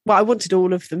 I wanted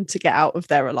all of them to get out of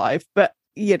there alive, but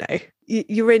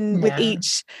you're in with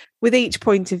each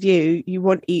point of view, you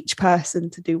want each person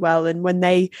to do well. And when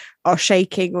they are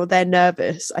shaking or they're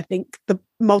nervous, I think the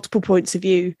multiple points of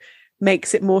view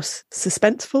makes it more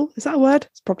suspenseful. Is that a word?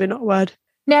 It's probably not a word.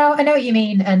 No, I know what you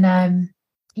mean. And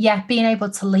being able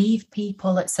to leave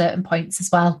people at certain points as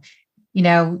well.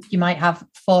 You might have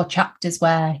 4 chapters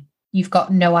where you've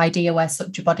got no idea where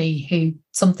such a body who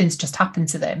something's just happened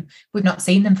to them. We've not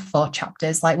seen them for 4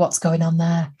 chapters. Like, what's going on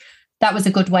there? That was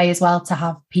a good way as well to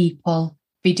have people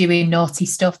be doing naughty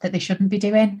stuff that they shouldn't be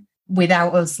doing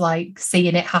without us like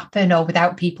seeing it happen, or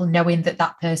without people knowing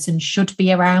that person should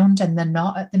be around and they're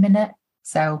not at the minute.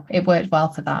 So it worked well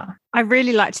for that. I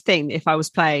really like to think that if I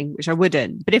was playing, which I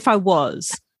wouldn't, but if I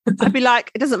was, I'd be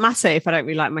like, it doesn't matter if I don't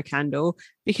really like my candle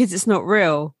because it's not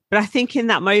real. But I think in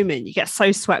that moment, you get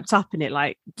so swept up in it,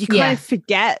 like you kind of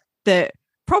forget that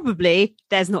probably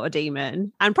there's not a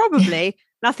demon, and probably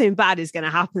nothing bad is going to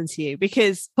happen to you,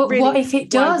 because but really, what if it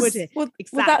does? Would it? Well,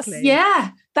 exactly.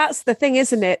 That's the thing,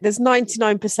 isn't it? There's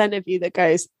 99% of you that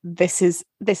goes, this is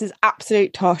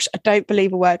absolute tosh, I don't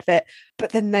believe a word of it. But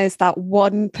then there's that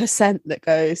 1% that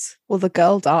goes, well, the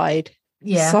girl died,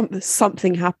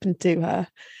 something happened to her.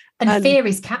 And fear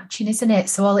is catching, isn't it?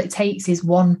 So all it takes is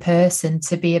one person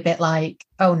to be a bit like,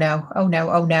 oh no,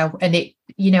 and it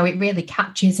it really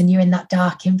catches, and you're in that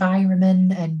dark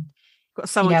environment, and got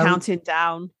someone counting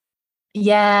down.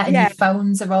 And your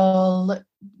phones are all,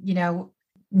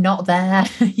 not there.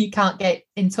 You can't get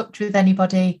in touch with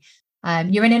anybody.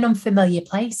 You're in an unfamiliar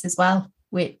place as well,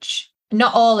 which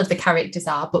not all of the characters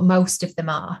are, but most of them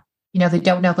are. They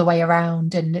don't know the way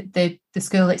around, and the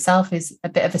school itself is a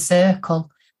bit of a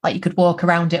circle. Like you could walk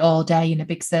around it all day in a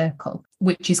big circle,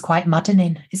 which is quite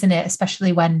maddening, isn't it?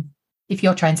 Especially if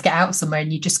you're trying to get out somewhere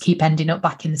and you just keep ending up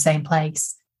back in the same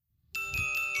place.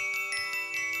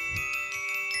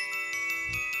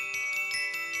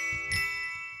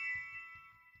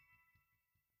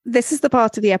 This is the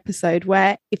part of the episode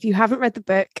where, if you haven't read the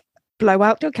book, blow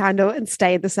out your candle and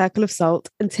stay in the circle of salt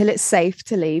until it's safe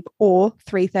to leave, or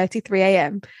 3:33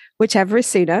 a.m, whichever is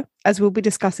sooner, as we'll be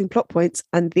discussing plot points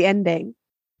and the ending.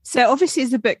 So obviously,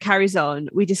 as the book carries on,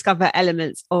 we discover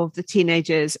elements of the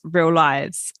teenagers' real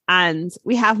lives. And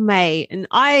we have May, and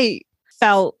I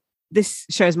felt, this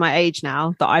shows my age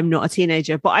now that I'm not a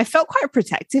teenager, but I felt quite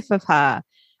protective of her.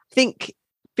 I think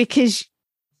because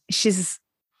she's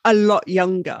a lot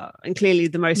younger and clearly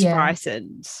the most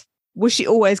frightened. Was she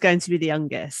always going to be the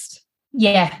youngest?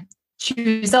 Yeah,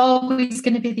 she was always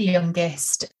going to be the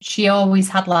youngest. She always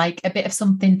had like a bit of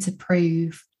something to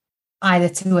prove, either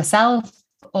to herself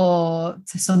or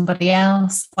to somebody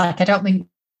else. Like, I don't think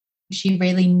she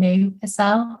really knew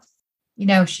herself.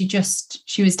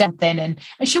 She was dead then, and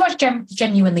she was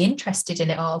genuinely interested in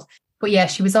it all. But yeah,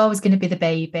 she was always going to be the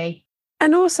baby.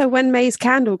 And also, when May's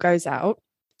candle goes out,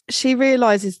 she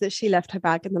realizes that she left her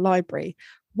bag in the library.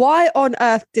 Why on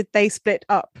earth did they split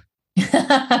up?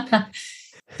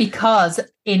 Because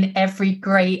in every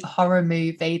great horror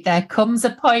movie, there comes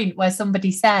a point where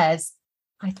somebody says,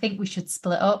 I think we should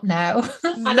split up now.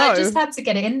 And I just had to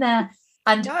get it in there.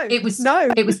 And it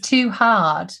was too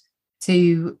hard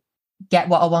to get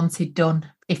what I wanted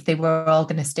done if they were all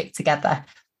going to stick together,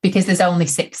 because there's only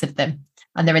 6 of them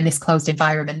and they're in this closed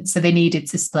environment. So they needed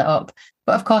to split up.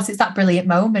 But of course, it's that brilliant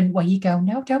moment where you go,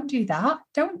 no, don't do that.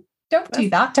 Don't do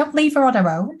that. Don't leave her on her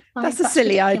own. That's a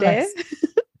silly idea.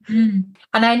 And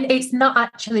it's not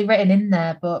actually written in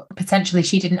there, but potentially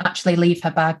she didn't actually leave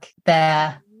her bag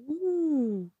there,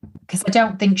 because I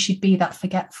don't think she'd be that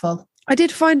forgetful. I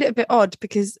did find it a bit odd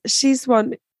because she's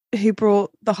one who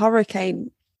brought the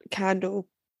hurricane candle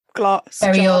glass.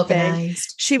 Very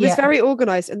organised. She was very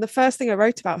organised. And the first thing I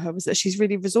wrote about her was that she's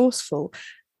really resourceful.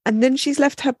 And then she's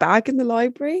left her bag in the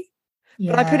library.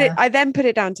 Yeah. But I then put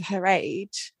it down to her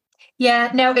age.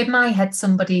 Yeah, no, in my head,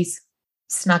 somebody's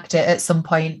snagged it at some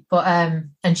point, but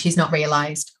and she's not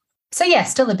realised. So yeah,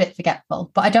 still a bit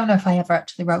forgetful, but I don't know if I ever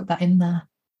actually wrote that in there.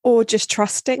 Or just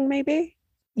trusting, maybe?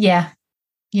 Yeah.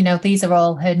 You know, these are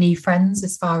all her new friends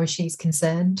as far as she's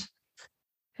concerned.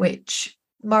 Which,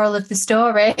 moral of the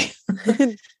story,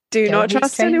 do not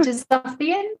trust anyone off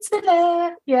the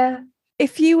internet. Yeah.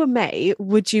 If you were May,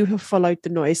 would you have followed the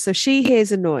noise? So she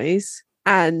hears a noise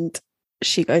and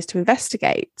she goes to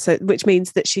investigate. So, which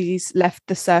means that she's left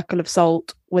the circle of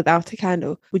salt without a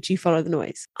candle. Would you follow the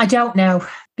noise? I don't know,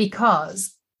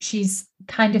 because she's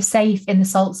kind of safe in the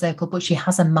salt circle, but she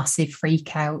has a massive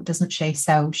freak out, doesn't she?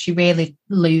 So she really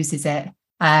loses it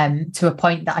to a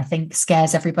point that I think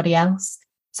scares everybody else.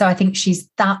 So I think she's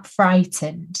that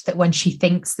frightened that when she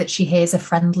thinks that she hears a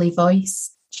friendly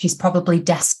voice, she's probably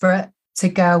desperate to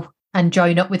go and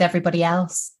join up with everybody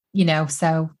else, you know.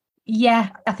 So yeah,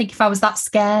 I think if I was that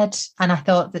scared and I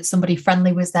thought that somebody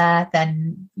friendly was there,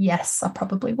 then yes, I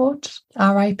probably would.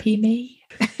 R.I.P. me.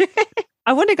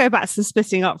 I want to go back to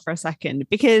splitting up for a second,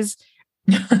 because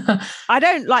I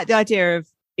don't like the idea of,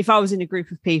 if I was in a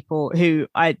group of people who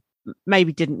I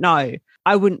maybe didn't know,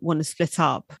 I wouldn't want to split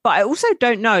up. But I also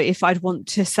don't know if I'd want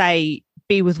to, say,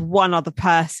 be with one other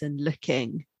person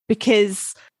looking,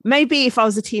 because maybe if I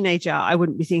was a teenager, I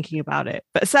wouldn't be thinking about it.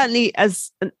 But certainly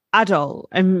as an adult,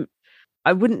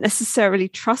 I wouldn't necessarily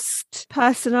trust the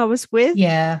person I was with.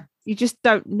 Yeah. You just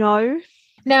don't know.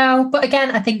 No, but again,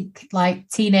 I think like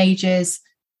teenagers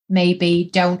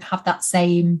maybe don't have that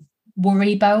same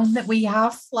worry bone that we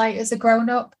have, like as a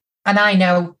grown-up. And I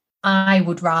know I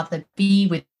would rather be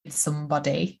with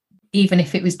somebody, even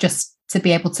if it was just to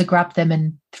be able to grab them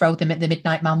and throw them at the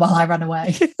Midnight Man while I ran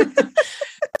away.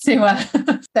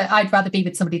 I'd rather be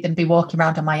with somebody than be walking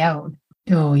around on my own.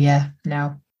 Oh yeah,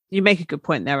 no. You make a good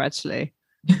point there, actually.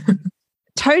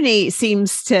 Tony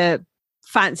seems to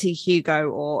fancy Hugo,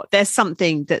 or there's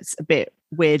something that's a bit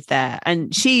weird there,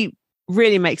 and she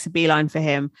really makes a beeline for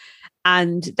him,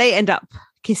 and they end up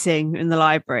kissing in the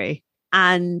library.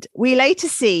 And we later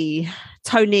see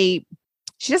Tony,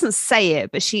 she doesn't say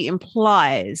it, but she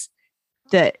implies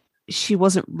that she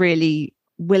wasn't really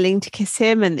willing to kiss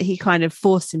him and that he kind of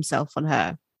forced himself on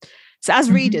her. So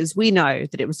as readers, we know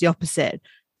that it was the opposite,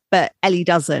 but Ellie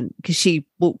doesn't, because she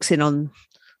walks in on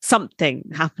something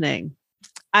happening.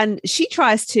 And she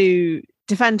tries to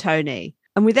defend Tony.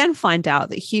 And we then find out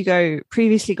that Hugo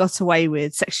previously got away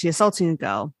with sexually assaulting a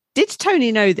girl. Did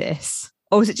Tony know this?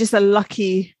 Or was it just a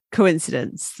lucky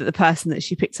coincidence that the person that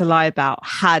she picked a lie about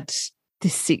had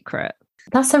this secret?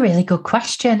 That's a really good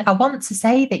question. I want to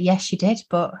say that yes, she did,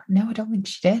 but no, I don't think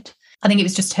she did. I think it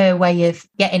was just her way of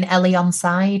getting Ellie on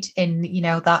side in, you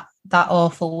know, that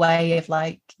awful way of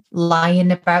like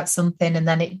lying about something, and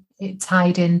then it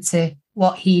tied into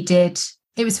what he did.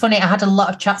 It was funny. I had a lot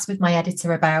of chats with my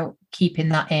editor about keeping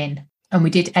that in, and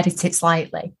we did edit it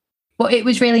slightly. But it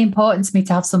was really important to me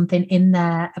to have something in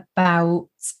there about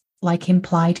like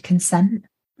implied consent.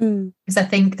 Because I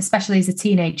think, especially as a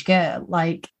teenage girl,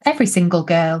 like every single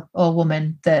girl or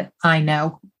woman that I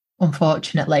know,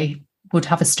 unfortunately, would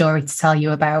have a story to tell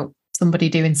you about somebody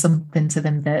doing something to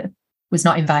them that was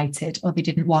not invited or they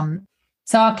didn't want.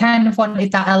 So I kind of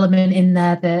wanted that element in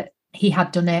there that he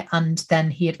had done it and then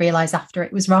he had realised after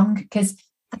it was wrong. Because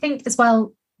I think as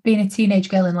well, being a teenage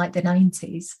girl in like the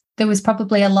 90s, there was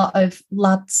probably a lot of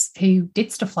lads who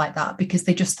did stuff like that because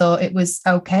they just thought it was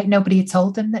okay. Nobody had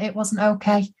told them that it wasn't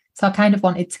okay. So I kind of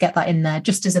wanted to get that in there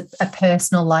just as a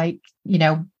personal, like, you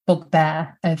know,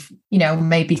 bugbear of, you know,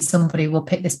 maybe somebody will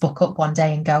pick this book up one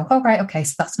day and go, oh, right, okay,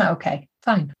 so that's not okay,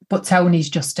 fine. But Tony's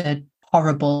just a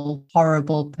horrible,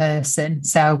 horrible person.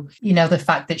 So, you know, the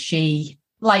fact that she,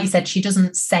 like you said, she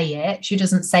doesn't say it, she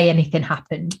doesn't say anything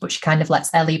happened, but she kind of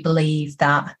lets Ellie believe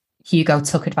that Hugo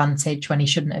took advantage when he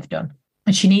shouldn't have done.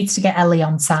 And she needs to get Ellie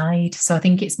on side. So I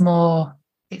think it's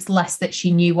less that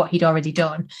she knew what he'd already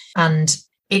done. And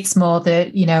it's more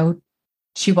that,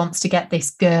 she wants to get this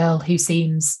girl who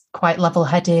seems quite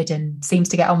level-headed and seems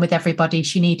to get on with everybody.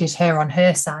 She needed her on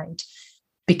her side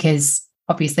because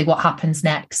obviously what happens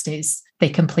next is they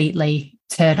completely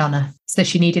turn on her. So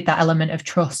she needed that element of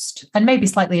trust and maybe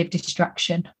slightly of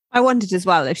distraction. I wondered as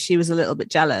well if she was a little bit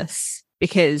jealous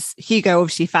because Hugo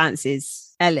obviously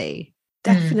fancies Ellie.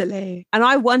 Definitely. And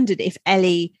I wondered if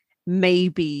Ellie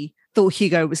maybe thought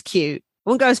Hugo was cute. I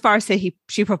won't go as far as say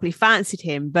she probably fancied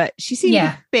him, but she seemed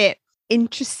a bit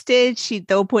interested.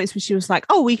 There were points when she was like,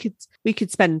 "Oh, we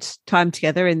could spend time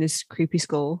together in this creepy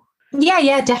school."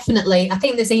 Yeah, definitely. I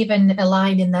think there's even a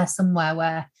line in there somewhere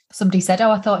where somebody said,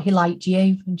 "Oh, I thought he liked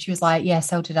you," and she was like, "Yeah,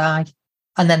 so did I."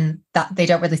 And then that they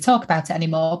don't really talk about it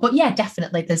anymore. But yeah,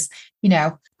 definitely. There's,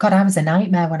 God, I was a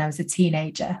nightmare when I was a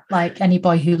teenager. Like any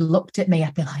boy who looked at me,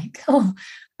 I'd be like, "Oh."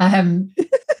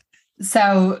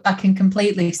 So I can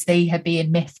completely see her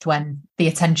being miffed when the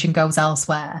attention goes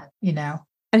elsewhere.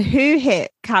 And who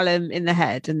hit Callum in the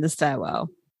head in the stairwell?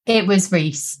 It was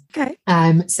Reese. Okay.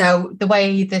 So the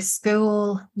way the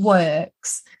school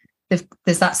works,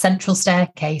 there's that central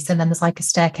staircase and then there's like a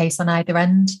staircase on either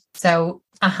end. So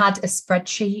I had a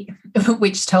spreadsheet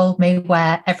which told me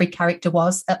where every character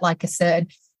was at like a certain,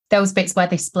 those bits where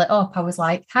they split up. I was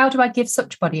like, how do I give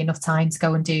such body enough time to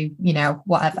go and do,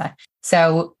 whatever?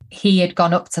 So he had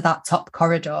gone up to that top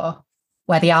corridor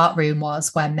where the art room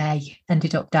was, where May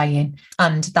ended up dying.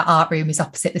 And that art room is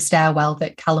opposite the stairwell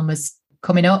that Callum was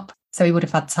coming up. So he would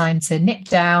have had time to nip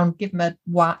down, give him a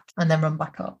whack, and then run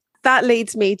back up. That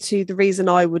leads me to the reason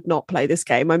I would not play this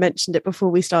game. I mentioned it before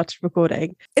we started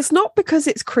recording. It's not because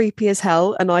it's creepy as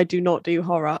hell and I do not do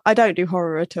horror. I don't do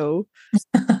horror at all.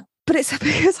 But it's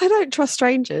because I don't trust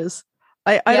strangers.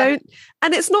 I don't,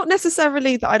 and it's not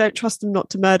necessarily that I don't trust them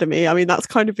not to murder me. I mean, that's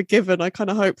kind of a given. I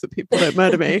kind of hope that people don't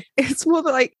murder me. It's more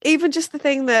that like, even just the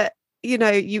thing that,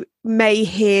 May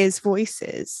hears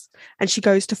voices and she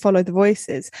goes to follow the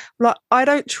voices. Like, I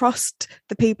don't trust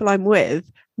the people I'm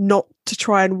with not to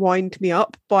try and wind me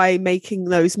up by making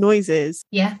those noises.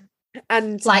 Yeah.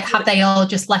 And like, have they all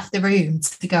just left the room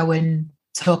to go and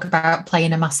talk about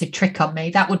playing a massive trick on me?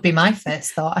 That would be my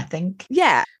first thought, I think.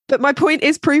 Yeah. But my point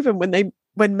is proven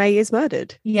when May is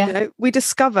murdered. Yeah. We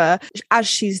discover as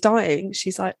she's dying,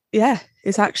 she's like, yeah,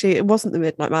 it wasn't the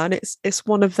Midnight Man. It's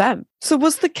one of them. So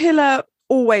was the killer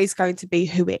always going to be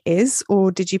who it is,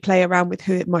 or did you play around with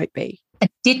who it might be? I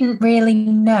didn't really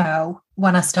know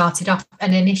when I started off.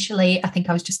 And initially, I think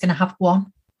I was just going to have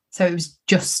one. So it was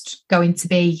just going to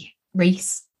be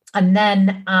Reese. And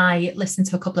then I listened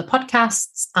to a couple of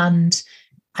podcasts and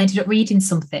I ended up reading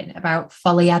something about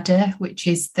Foliada, which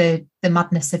is the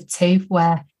madness of two,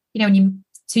 where, when you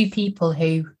two people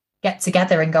who get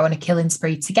together and go on a killing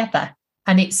spree together.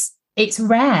 And it's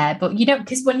rare, but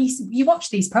because when you watch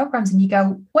these programs and you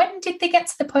go, when did they get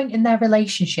to the point in their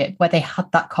relationship where they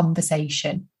had that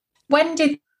conversation? When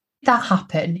did that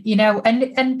happen?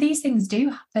 And these things do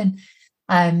happen.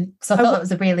 So I thought that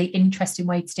was a really interesting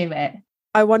way to do it.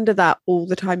 I wonder that all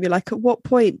the time. You're like, at what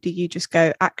point do you just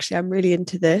go, actually, I'm really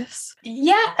into this?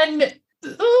 Yeah.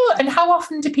 And how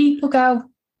often do people go,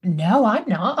 no, I'm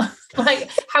not? Like,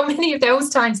 how many of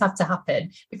those times have to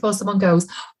happen before someone goes,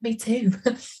 oh, me too?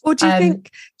 Or do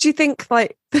you think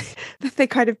like that they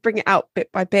kind of bring it out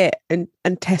bit by bit and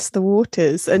test the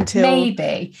waters until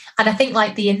maybe? And I think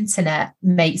like the internet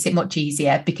makes it much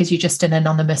easier because you're just an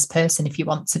anonymous person if you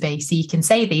want to be. So you can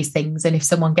say these things, and if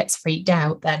someone gets freaked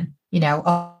out, then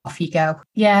off you go.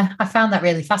 Yeah, I found that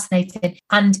really fascinating.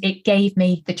 And it gave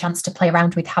me the chance to play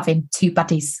around with having two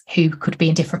buddies who could be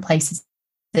in different places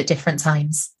at different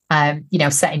times,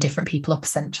 setting different people up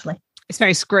essentially. It's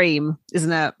very Scream,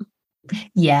 isn't it?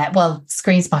 Yeah, well,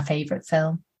 Scream's my favourite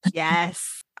film.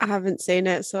 Yes. I haven't seen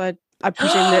it, so I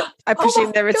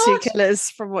presume there are two killers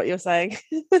from what you're saying.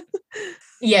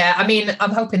 Yeah, I mean,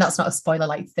 I'm hoping that's not a spoiler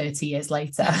like 30 years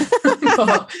later.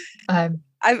 But,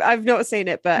 I've not seen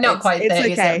it, but not quite 30,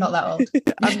 it's okay. I'm not that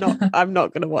old. I'm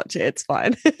not going to watch it. It's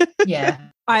fine. Yeah.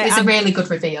 It's a really good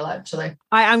reveal, actually.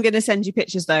 I am going to send you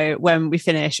pictures, though, when we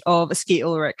finish, of Skeet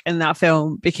Ulrich in that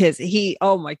film, because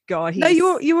oh my God. No,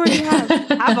 you already have.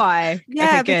 Have I?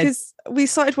 Yeah, okay, because we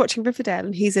started watching Riverdale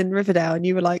and he's in Riverdale and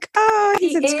you were like,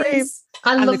 he's in Scream.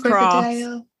 I love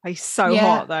Riverdale. He's so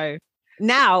hot, though.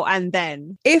 Now and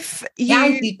then. He'd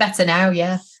be better now,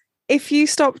 yeah. If you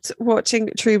stopped watching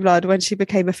True Blood when she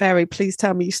became a fairy, please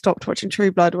tell me you stopped watching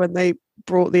True Blood when they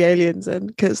brought the aliens in,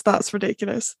 because that's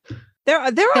ridiculous. They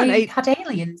had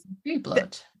aliens in True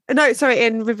Blood. No, sorry,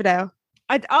 in Riverdale.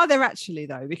 Are there actually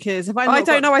though? Because if I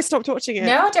don't know. I stopped watching it.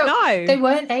 No, I don't. No. They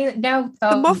weren't alien. No. The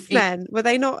Mothman, were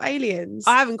they not aliens?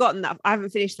 I haven't gotten that. I haven't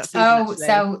finished that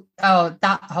season.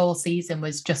 That whole season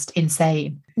was just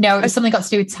insane. No, it was something got to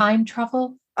do with time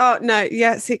travel. Oh no,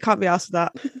 yes, it can't be asked for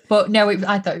that. But no,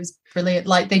 I thought it was brilliant.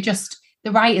 Like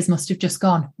the writers must have just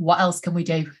gone, what else can we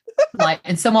do? Like,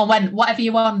 and someone went, whatever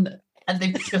you want. And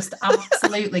they've just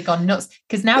absolutely gone nuts.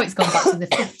 Because now it's gone back to the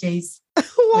 50s.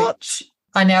 What? Which,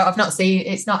 I know, I've not seen,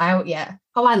 it's not out yet.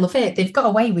 Oh, I love it. They've got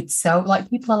away with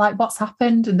people are like, what's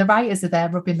happened? And the writers are there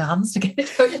rubbing their hands together.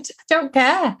 I don't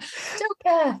care.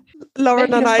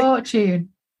 Lauren and I, fortune.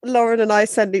 Lauren and I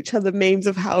send each other memes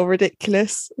of how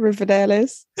ridiculous Riverdale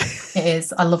is. It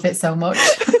is. I love it so much.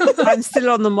 I'm still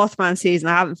on the Mothman season.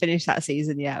 I haven't finished that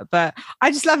season yet, but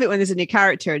I just love it when there's a new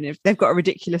character and if they've got a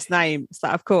ridiculous name. It's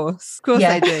like, of course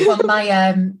they do. Well,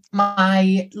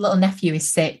 my little nephew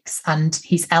is 6 and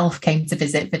his elf came to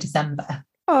visit for December.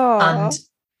 Oh, and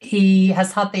he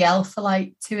has had the elf for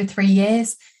like 2 or 3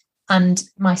 years. And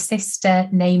my sister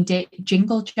named it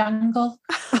Jingle Jangle,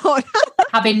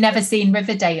 having never seen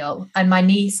Riverdale. And my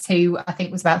niece, who I think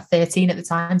was about 13 at the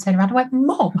time, turned around and went,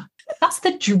 Mom, that's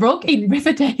the drug in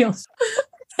Riverdale.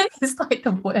 It's like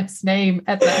the worst name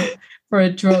ever for a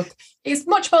drug. It's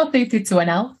much more suited to an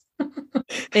elf.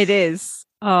 It is.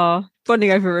 Oh,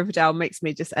 bonding over Riverdale makes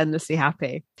me just endlessly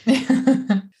happy.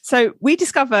 So we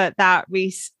discover that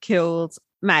Reese killed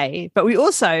May, but we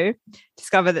also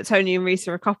discover that Tony and Reese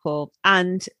are a couple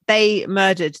and they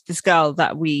murdered this girl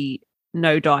that we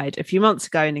know died a few months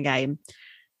ago in a game.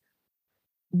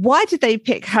 Why did they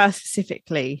pick her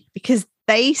specifically? Because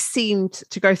they seemed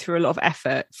to go through a lot of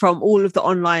effort from all of the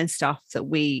online stuff that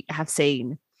we have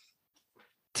seen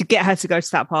to get her to go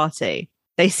to that party.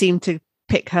 They seemed to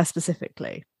pick her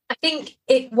specifically. I think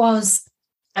it was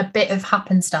a bit of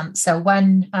happenstance. So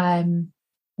when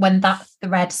that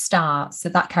thread starts, so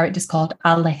that character's called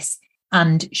Alice,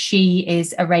 and she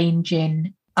is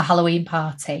arranging a Halloween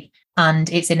party, and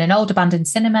it's in an old abandoned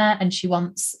cinema, and she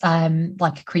wants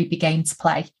like a creepy game to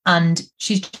play, and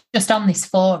she's just on this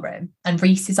forum, and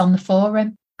Reese is on the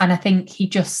forum, and I think he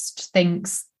just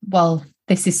thinks, well,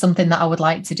 this is something that I would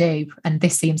like to do, and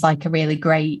this seems like a really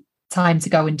great time to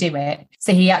go and do it.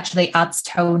 So he actually adds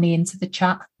Tony into the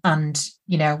chat, and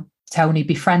Tony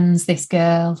befriends this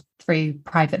girl through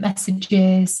private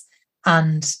messages,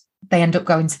 and they end up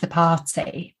going to the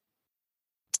party.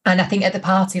 And I think at the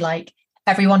party, like,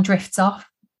 everyone drifts off,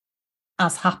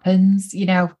 as happens.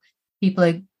 People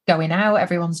are going out,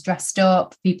 everyone's dressed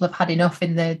up, people have had enough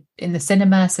in the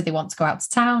cinema, so they want to go out to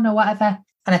town or whatever.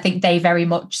 And I think they very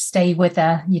much stay with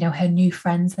her, her new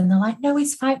friends, and they're like, no,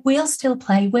 it's fine, we'll still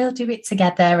play, we'll do it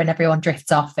together. And everyone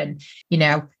drifts off, and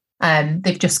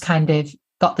they've just kind of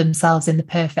got themselves in the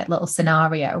perfect little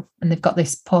scenario, and they've got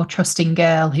this poor trusting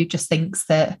girl who just thinks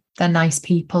that they're nice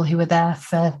people who are there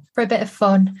for a bit of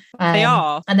fun. They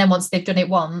are. And then once they've done it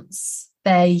once,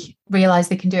 they realise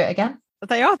they can do it again.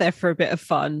 They are there for a bit of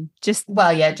fun. Just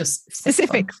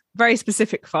specific, very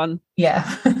specific fun. Yeah.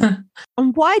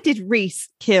 And why did Reese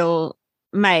kill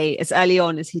May as early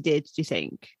on as he did, do you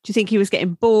think? Do you think he was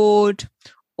getting bored,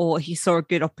 or he saw a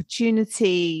good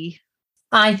opportunity?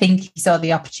 I think he saw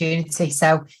the opportunity.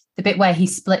 So the bit where he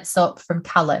splits up from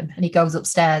Callum and he goes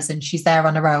upstairs and she's there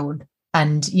on her own,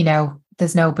 and,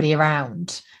 there's nobody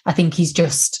around. I think he's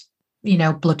just,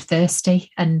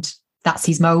 bloodthirsty, and that's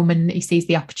his moment. He sees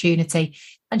the opportunity,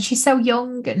 and she's so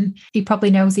young, and he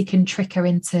probably knows he can trick her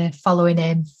into following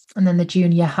him. And then the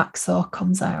junior hacksaw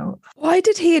comes out. Why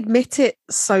did he admit it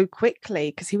so quickly?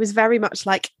 Because he was very much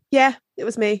like, yeah, it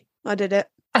was me. I did it.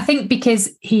 I think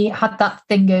because he had that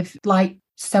thing of like,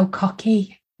 so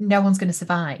cocky, no one's going to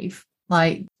survive.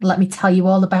 Like, let me tell you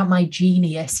all about my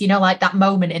genius. Like that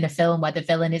moment in a film where the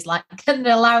villain is like, can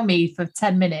you allow me for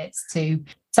 10 minutes to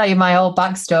tell you my whole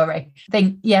backstory? I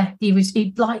think, yeah,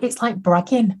 it's like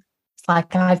bragging. It's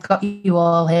like, I've got you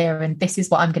all here and this is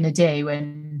what I'm going to do.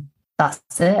 And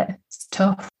that's it. It's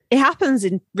tough. It happens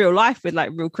in real life with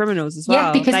like real criminals as well.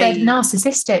 Yeah, because they're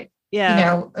narcissistic.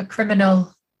 Yeah. A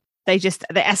criminal. They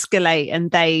escalate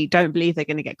and they don't believe they're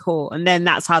going to get caught. And then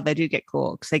that's how they do get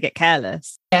caught, because they get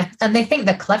careless. Yeah. And they think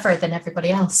they're cleverer than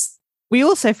everybody else. We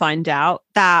also find out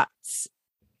that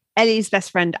Ellie's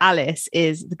best friend Alice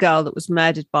is the girl that was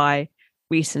murdered by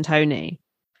Reese and Tony.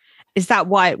 Is that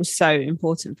why it was so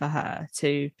important for her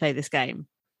to play this game?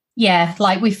 Yeah,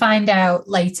 like we find out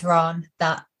later on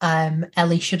that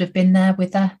Ellie should have been there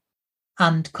with her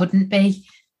and couldn't be.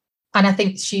 And I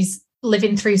think she's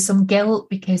living through some guilt,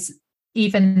 because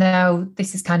even though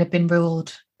this has kind of been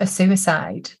ruled a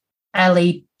suicide,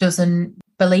 Ellie doesn't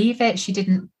believe it. She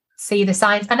didn't see the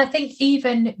signs. And I think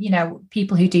even,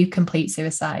 people who do complete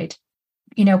suicide,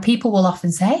 people will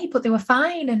often say, but they were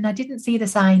fine and I didn't see the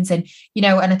signs. And,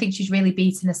 and I think she's really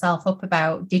beating herself up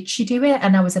about, did she do it?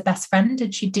 And I was a best friend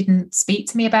and she didn't speak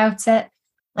to me about it.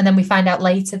 And then we find out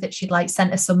later that she'd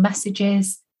sent us some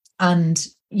messages and,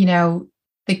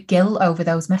 the guilt over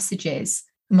those messages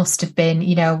must have been,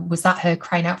 was that her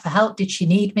crying out for help? Did she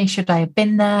need me? Should I have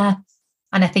been there?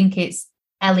 And I think it's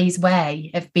Ellie's way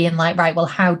of being like, right, well,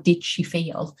 how did she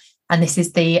feel? And this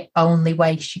is the only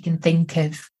way she can think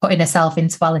of putting herself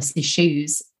into Alice's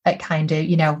shoes at kind of,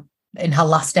 in her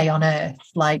last day on earth,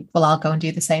 well, I'll go and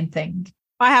do the same thing.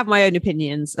 I have my own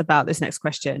opinions about this next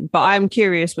question, but I'm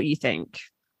curious what you think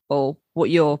or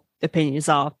what your opinions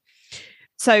are.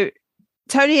 So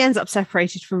Tony ends up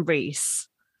separated from Reese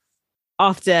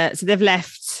so they've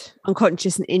left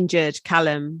unconscious and injured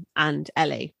Callum and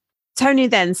Ellie. Tony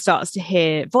then starts to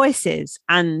hear voices,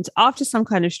 and after some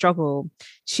kind of struggle,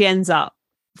 she ends up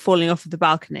falling off of the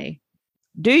balcony.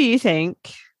 Do you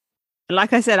think,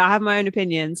 like I said, I have my own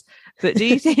opinions, but do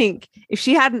you think if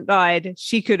she hadn't died,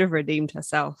 she could have redeemed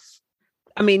herself?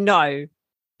 I mean, no,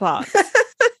 but...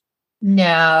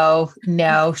 No,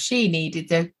 she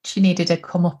needed a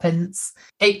comeuppance.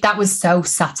 That was so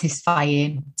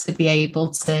satisfying to be able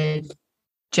to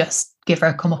just give her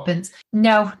a comeuppance.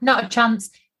 No, not a chance.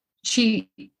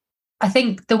 I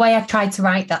think the way I've tried to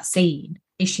write that scene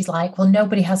is she's like, well,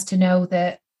 nobody has to know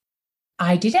that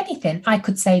I did anything. I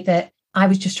could say that I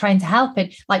was just trying to help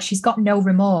it. She's got no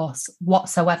remorse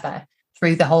whatsoever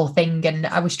through the whole thing. And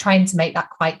I was trying to make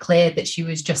that quite clear that she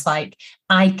was just like,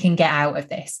 I can get out of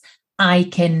this. I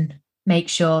can make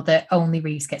sure that only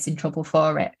Reese gets in trouble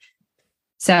for it.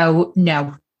 So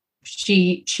no,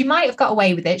 she might have got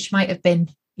away with it. She might have been,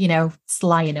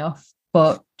 sly enough,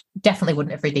 but definitely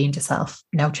wouldn't have redeemed herself.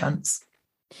 No chance.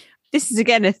 This is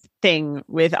again a thing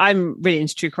with, I'm really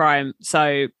into true crime,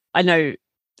 so I know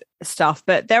stuff,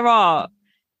 but there are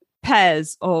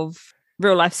pairs of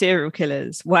real life serial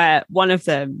killers where one of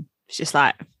them is just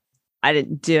like, I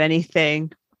didn't do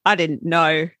anything. I didn't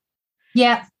know.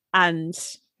 Yeah. And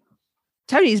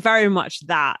Tony's very much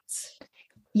that.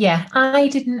 Yeah, I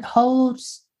didn't hold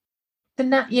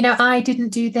I didn't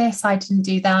do this, I didn't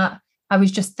do that. I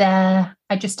was just there.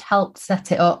 I just helped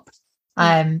set it up.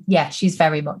 Yeah, she's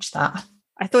very much that.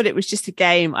 I thought it was just a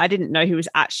game. I didn't know he was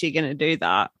actually going to do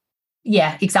that.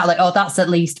 Yeah, exactly. Or that's at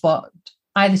least what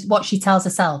she tells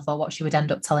herself or what she would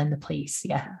end up telling the police.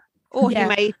 Yeah. Or he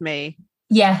made me.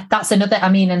 Yeah, that's another.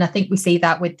 And I think we see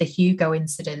that with the Hugo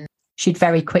incident. She'd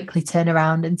very quickly turn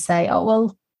around and say, oh,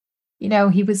 well,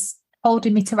 he was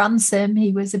holding me to ransom.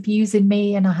 He was abusing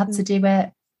me and I had to do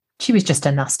it. She was just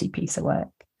a nasty piece of work.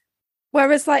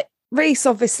 Whereas Reese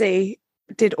obviously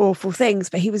did awful things,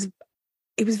 but he was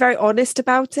very honest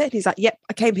about it. He's like, yep,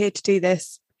 I came here to do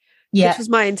this. Yeah. This was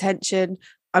my intention.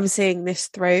 I'm seeing this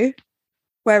through.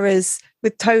 Whereas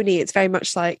with Tony, it's very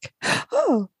much like,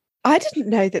 oh, I didn't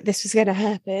know that this was going to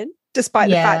happen. Despite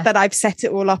the fact that I've set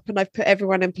it all up and I've put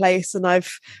everyone in place and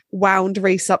I've wound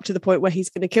Reese up to the point where he's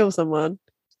going to kill someone.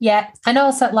 Yeah. And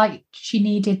also she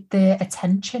needed the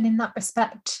attention in that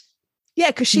respect.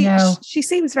 Yeah, because she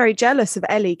seems very jealous of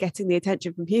Ellie getting the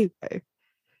attention from Hugo.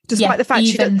 Despite the fact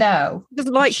even though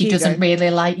doesn't like she Hugo. Doesn't really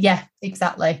like, yeah,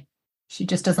 exactly. She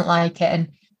just doesn't like it.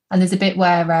 And there's a bit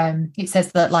where it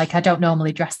says that I don't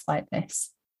normally dress like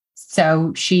this.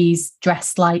 So she's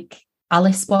dressed like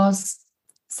Alice was.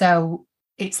 So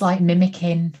it's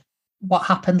mimicking what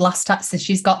happened last time. So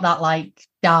she's got that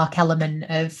dark element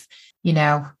of, you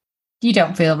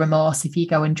don't feel remorse if you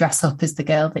go and dress up as the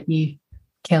girl that you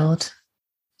killed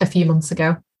a few months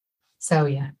ago. So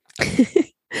yeah.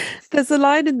 There's a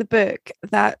line in the book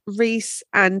that Reese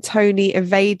and Tony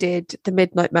evaded the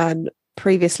Midnight Man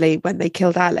previously when they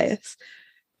killed Alice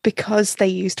because they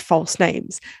used false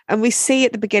names. And we see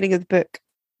at the beginning of the book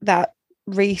that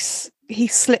Reese, he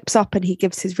slips up and he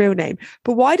gives his real name.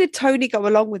 But why did Tony go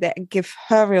along with it and give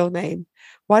her real name?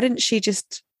 Why didn't she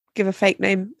just give a fake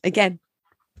name again?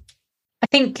 I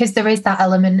think because there is that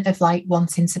element of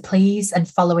wanting to please and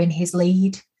following his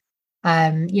lead.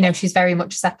 She's very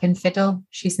much second fiddle.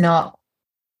 She's not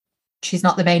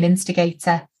the main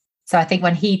instigator. So I think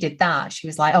when he did that, she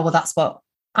was like, oh, well, that's what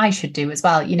I should do as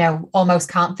well. Almost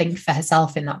can't think for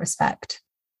herself in that respect.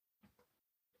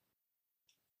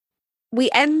 We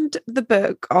end the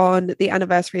book on the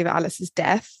anniversary of Alice's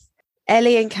death.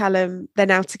 Ellie and Callum, they're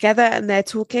now together and they're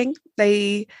talking.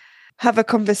 They have a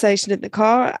conversation in the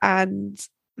car and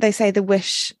they say they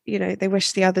wish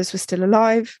the others were still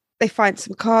alive. They find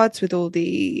some cards with all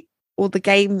the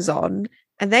games on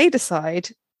and they decide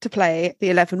to play the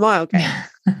 11 Mile game.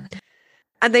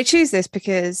 And they choose this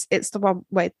because it's the one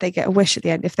where they get a wish at the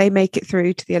end. If they make it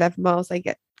through to the 11 miles, they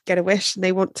get a wish, and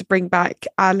they want to bring back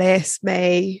Alice,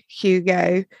 May,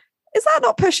 Hugo. Is that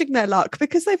not pushing their luck?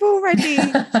 Because they've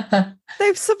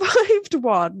survived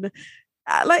one.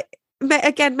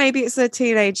 Again, maybe it's a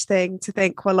teenage thing to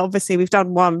think, well, obviously we've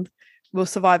done one, we'll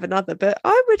survive another. But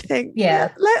I would think,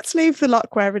 let's leave the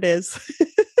luck where it is.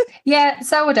 Yeah,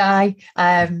 so would I.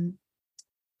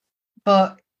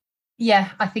 But yeah,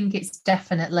 I think it's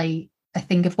definitely a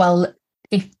thing of, well,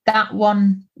 if that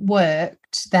one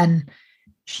worked, then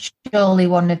surely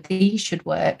one of these should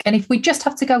work. And if we just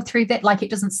have to go through that, like, it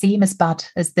doesn't seem as bad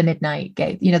as the Midnight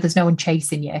Game, there's no one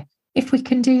chasing you. If we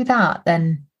can do that,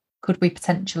 then could we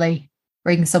potentially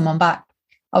bring someone back?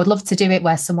 I would love to do it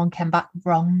where someone came back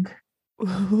wrong.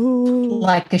 Ooh.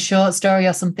 Like a short story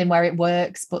or something where it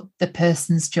works, but the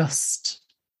person's just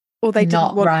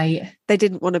not right. They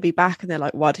didn't want to be back, and they're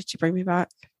like, why did you bring me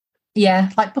back? Yeah,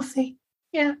 like Buffy.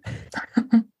 Yeah.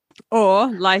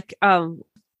 Or like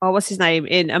what's his name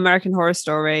in American Horror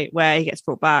Story, where he gets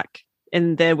brought back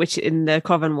in the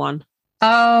Coven one.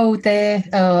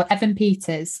 Evan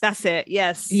Peters. That's it.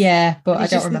 Yes. Yeah, but I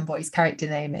don't remember what his character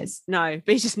name is. No,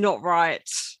 but he's just not right.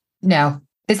 No.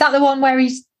 Is that the one where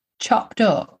he's chopped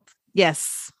up?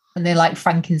 Yes. And they like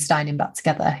Frankenstein him back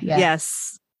together. Yeah.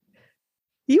 Yes.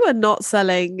 You are not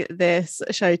selling this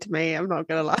show to me. I'm not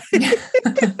going to lie.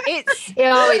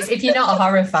 It's if you're not a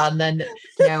horror fan, then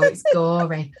it's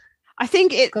gory. I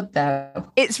think it's good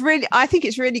though. I think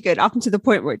it's really good up until the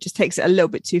point where it just takes it a little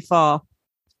bit too far.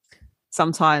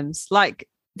 Sometimes, like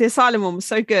the Asylum one was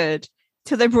so good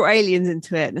till they brought aliens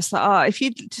into it, and it's like, if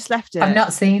you just left it. I've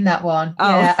not seen that one. Oh.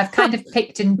 Yeah, I've kind of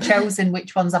picked and chosen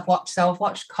which ones I've watched. So I've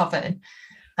watched Coven.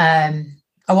 I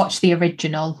watched the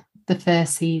original, the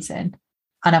first season,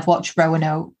 and I've watched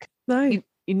Roanoke. No, you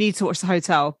need to watch The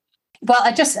Hotel. Well,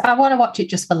 I want to watch it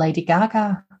just for Lady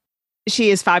Gaga.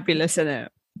 She is fabulous in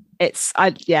it.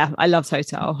 I loved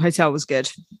Hotel. Hotel was good.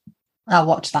 I'll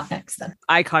watch that next then.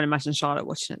 I can't imagine Charlotte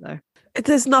watching it though.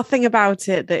 There's nothing about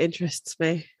it that interests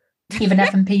me. Even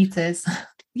Evan Peters.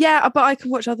 Yeah, but I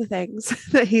can watch other things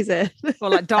that he's in.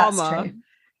 Well, like Dharma.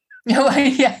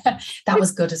 Yeah, that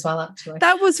was good as well, actually.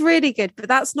 That was really good, but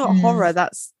that's not horror.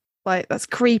 That's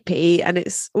creepy, and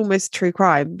it's almost true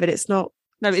crime, but it's not.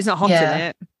 No, it's not hot in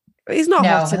it. He's not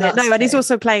hot in it. No, true. And he's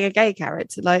also playing a gay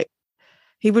character. Like,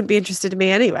 he wouldn't be interested in me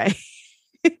anyway.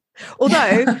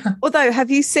 Although,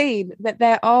 have you seen that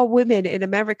there are women in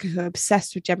America who are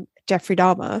obsessed with Jeffrey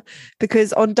Dahmer?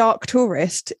 Because on Dark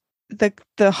Tourist,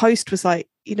 the host was like,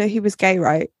 he was gay,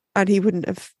 right? And he wouldn't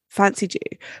have fancied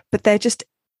you, but they're just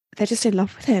in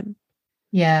love with him.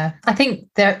 Yeah, I think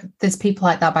there's people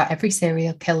like that about every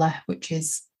serial killer, which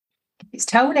is it's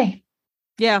Tony.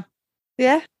 Yeah.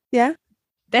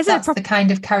 That's the kind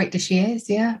of character she is.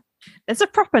 Yeah. There's a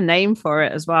proper name for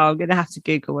it as well. I'm going to have to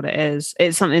Google what it is.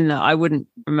 It's something that I wouldn't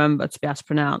remember to be able to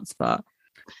pronounce, but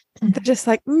they're just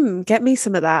like, get me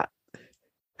some of that.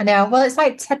 I know. Well, it's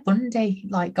like Ted Bundy,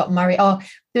 got married. Or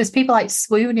there was people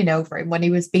swooning over him when he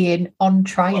was being on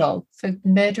trial for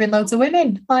murdering loads of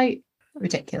women.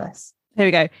 Ridiculous. Here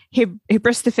we go.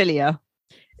 Hybristophilia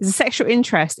is a sexual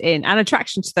interest in and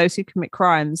attraction to those who commit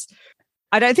crimes.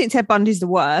 I don't think Ted Bundy's the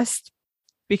worst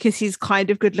because he's kind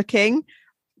of good looking.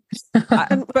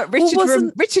 But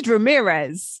Richard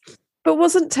Ramirez. But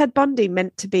wasn't Ted Bundy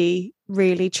meant to be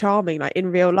really charming, in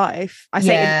real life?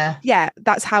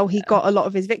 That's how he got a lot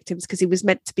of his victims, because he was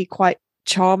meant to be quite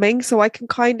charming. So I can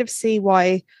kind of see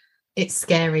why it's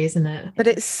scary, isn't it?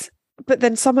 But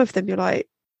then some of them, you're like,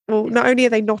 well, not only are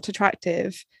they not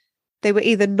attractive, they were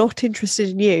either not interested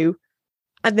in you,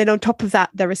 and then on top of that,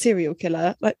 they're a serial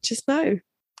killer. Just no.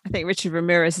 I think Richard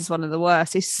Ramirez is one of the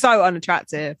worst. He's so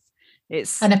unattractive.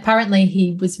 And apparently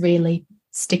he was really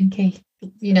stinky,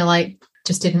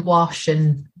 just didn't wash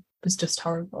and was just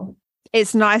horrible.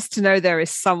 It's nice to know there is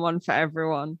someone for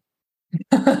everyone.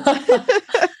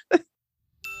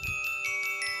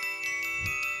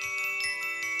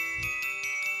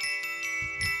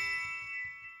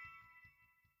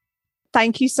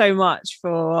 Thank you so much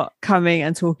for coming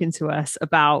and talking to us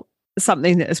about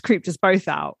something that has creeped us both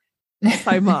out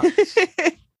so much.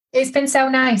 It's been so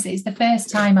nice. It's the first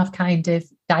time I've kind of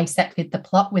dissected the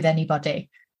plot with anybody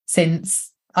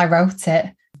since I wrote it,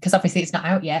 because obviously it's not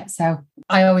out yet. So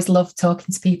I always love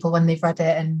talking to people when they've read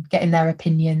it and getting their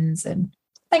opinions. And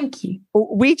thank you.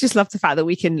 We just love the fact that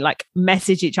we can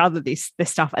message each other this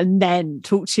stuff and then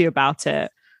talk to you about it.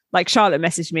 Charlotte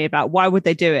messaged me about why would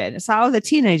they do it? And it's like, they're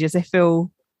teenagers. They feel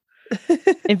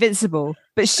invincible.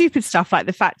 But stupid stuff like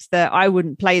the fact that I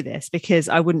wouldn't play this because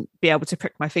I wouldn't be able to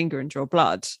prick my finger and draw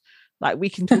blood. We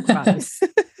can talk about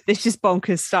this This is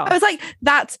bonkers stuff. I was like,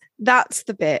 that's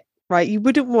the bit, right? You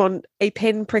wouldn't want a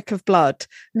pinprick of blood,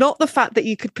 not the fact that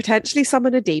you could potentially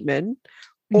summon a demon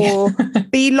or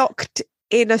be locked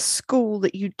in a school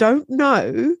that you don't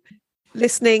know,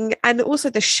 listening, and also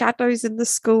the shadows in the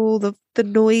school, the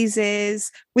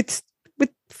noises with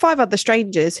 5 other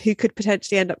strangers who could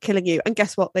potentially end up killing you. And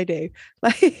guess what? They do.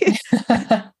 Like,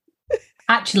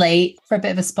 actually, for a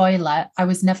bit of a spoiler, I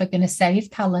was never going to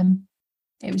save Callum.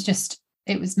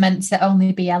 It was meant to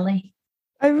only be Ellie.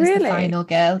 Oh, really? As the final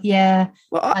girl. Yeah.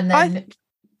 Well, and then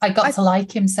I got to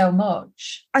like him so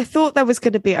much. I thought there was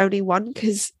going to be only one,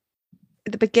 because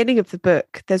at the beginning of the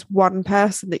book, there's one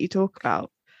person that you talk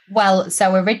about. Well,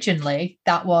 so originally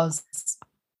that was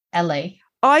Ellie.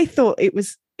 I thought it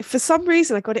was, for some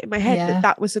reason, I got it in my head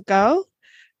that was a girl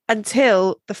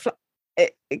until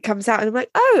it comes out, and I'm like,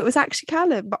 oh, it was actually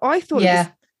Callum. But I thought it was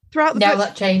throughout the book.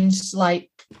 That changed like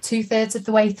 2/3 of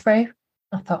the way through.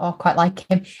 I thought, oh, I quite like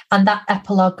him. And that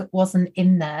epilogue wasn't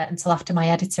in there until after my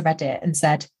editor read it and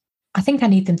said, I think I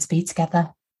need them to be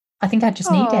together. I think I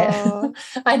just need it.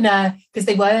 I know, because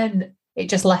they weren't. It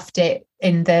just left it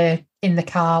in the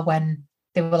car when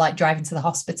they were like driving to the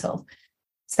hospital.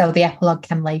 So the epilogue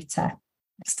came later.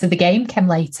 So the game came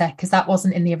later, because that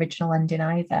wasn't in the original ending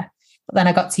either. But then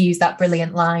I got to use that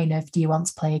brilliant line of, do you want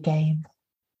to play a game?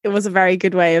 It was a very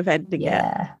good way of ending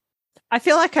it. I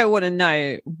feel like I want to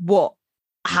know what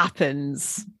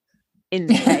happens in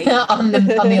the game. on the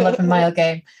 11-mile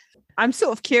game. I'm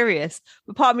sort of curious,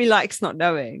 but part of me likes not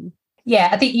knowing. Yeah,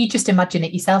 I think you just imagine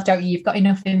it yourself, don't you? You've got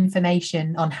enough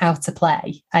information on how to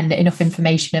play and enough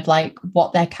information of like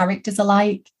what their characters are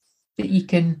like that you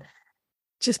can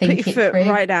just put your foot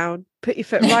right down. Put your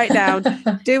foot right down.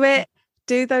 Do it.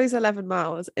 Do those 11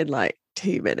 miles in like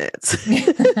 2 minutes.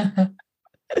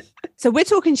 So we're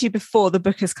talking to you before the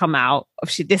book has come out.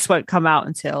 Obviously, this won't come out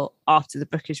until after the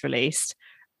book is released.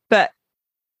 But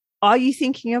are you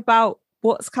thinking about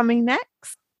what's coming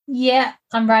next? Yeah,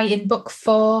 I'm writing book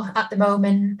 4 at the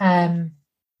moment.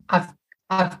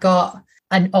 I've got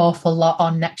an awful lot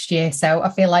on next year, so I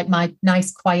feel like my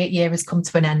nice quiet year has come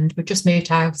to an end. We've just moved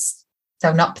house,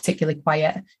 so not particularly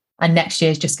quiet, and next year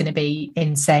is just going to be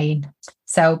insane.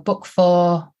 So book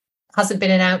 4 hasn't been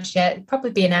announced yet. It'll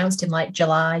probably be announced in like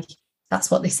July. That's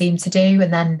what they seem to do,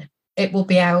 and then it will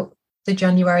be out the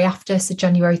January after, so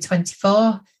January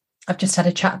 24. I've just had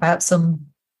a chat about some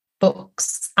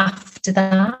books after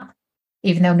that,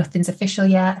 even though nothing's official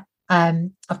yet.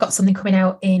 I've got something coming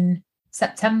out in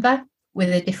September with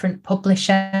a different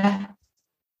publisher,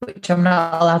 which I'm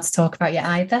not allowed to talk about yet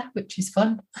either, which is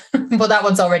fun. But that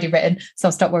one's already written, so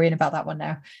I'll stop worrying about that one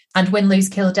now. And Win, Lose,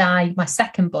 Kill, Die, my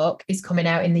second book, is coming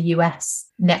out in the US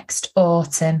next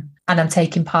autumn, and I'm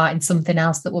taking part in something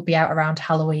else that will be out around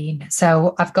Halloween.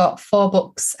 So I've got 4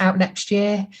 books out next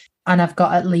year, and I've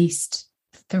got at least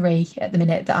 3 at the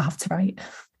minute that I have to write,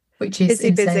 which is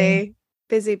insane.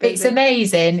 Busy. It's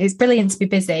amazing. It's brilliant to be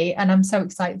busy, and I'm so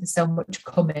excited there's so much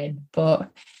coming. But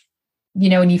you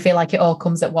know, when you feel like it all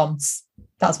comes at once,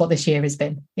 that's what this year has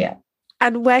been. Yeah.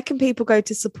 And where can people go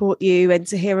to support you and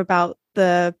to hear about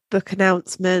the book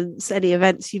announcements, any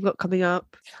events you've got coming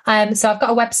up? So I've got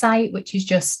a website, which is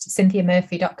just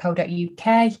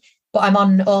cynthiamurphy.co.uk, but I'm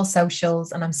on all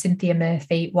socials, and I'm Cynthia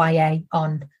Murphy YA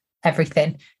on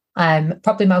everything. I'm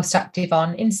probably most active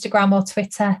on Instagram or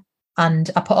Twitter,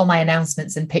 and I put all my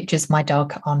announcements and pictures of my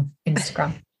dog on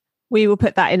Instagram. We will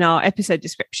put that in our episode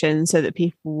description so that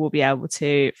people will be able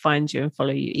to find you and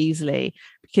follow you easily,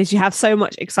 because you have so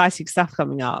much exciting stuff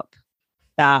coming up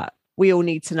that we all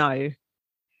need to know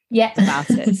about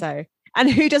it. So,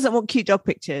 and who doesn't want cute dog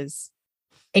pictures?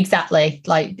 Exactly.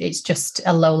 Like, it's just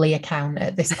a lowly account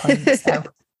at this point. So,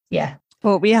 yeah.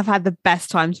 Well, we have had the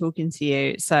best time talking to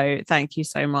you. So thank you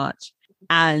so much.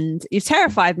 And you've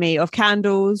terrified me of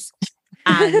candles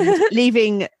and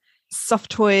leaving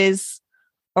soft toys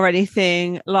or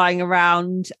anything lying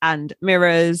around, and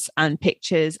mirrors and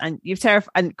pictures, and you've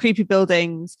terrified, and creepy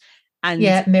buildings, and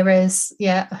mirrors,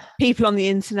 people on the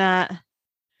internet.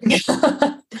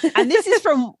 And this is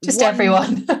from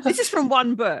everyone. This is from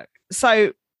one book.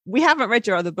 So we haven't read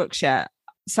your other books yet.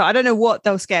 So I don't know what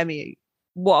they'll scare me,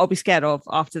 what I'll be scared of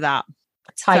after that.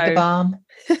 Tiger Balm,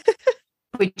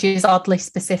 which is oddly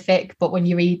specific, but when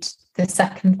you read the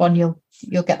second one, you'll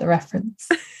get the reference.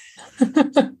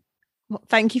 Well,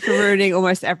 thank you for ruining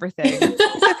almost everything.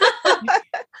 I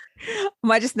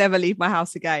might just never leave my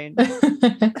house again.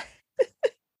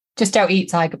 Just don't eat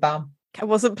Tiger Balm. I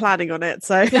wasn't planning on it,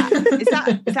 so is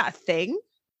that a thing?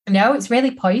 No, it's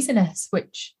really poisonous,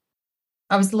 which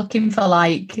I was looking for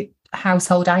like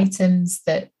household items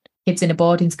that kids in a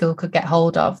boarding school could get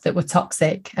hold of that were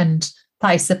toxic, and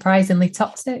That is surprisingly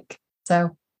toxic.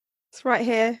 So, It's right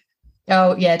here.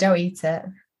 oh yeah, don't eat it.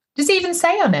 Does it even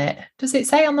say on it? Does it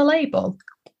say on the label?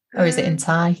 Or is it in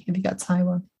Thai? Have you got a Thai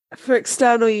one? For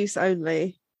external use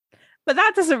only. But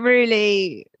that doesn't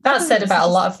really. That's said about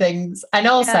a lot of things. And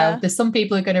also, Yeah. there's some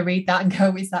people who are going to read that and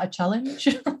go, is that a challenge?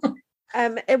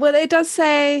 It does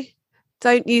say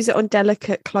don't use it on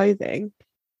delicate clothing.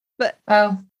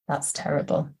 Oh, that's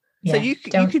terrible. So Yeah, you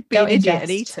could be don't an idiot and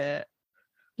ingest. eat it.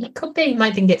 It could be. You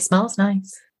might think it smells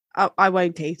nice. I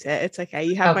won't eat it. It's okay.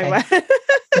 You have my Okay. word.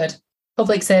 Good.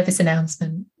 Public service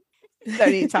announcement.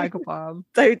 Don't eat tiger palm.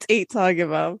 Don't eat tiger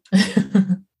balm.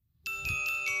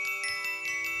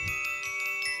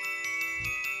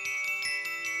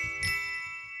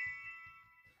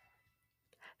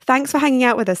 Thanks for hanging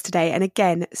out with us today. And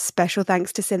again, special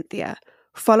thanks to Cynthia.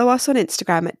 Follow us on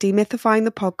Instagram at Demythifying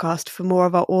the Podcast for more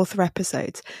of our author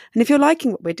episodes. And if you're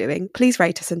liking what we're doing, please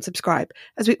rate us and subscribe,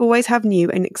 as we always have new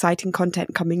and exciting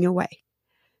content coming your way.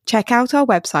 Check out our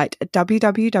website at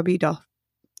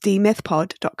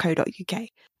www.demythpod.co.uk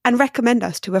and recommend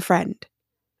us to a friend.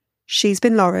 She's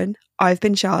been Lauren, I've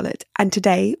been Charlotte, and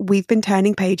today we've been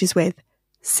turning pages with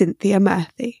Cynthia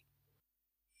Murphy.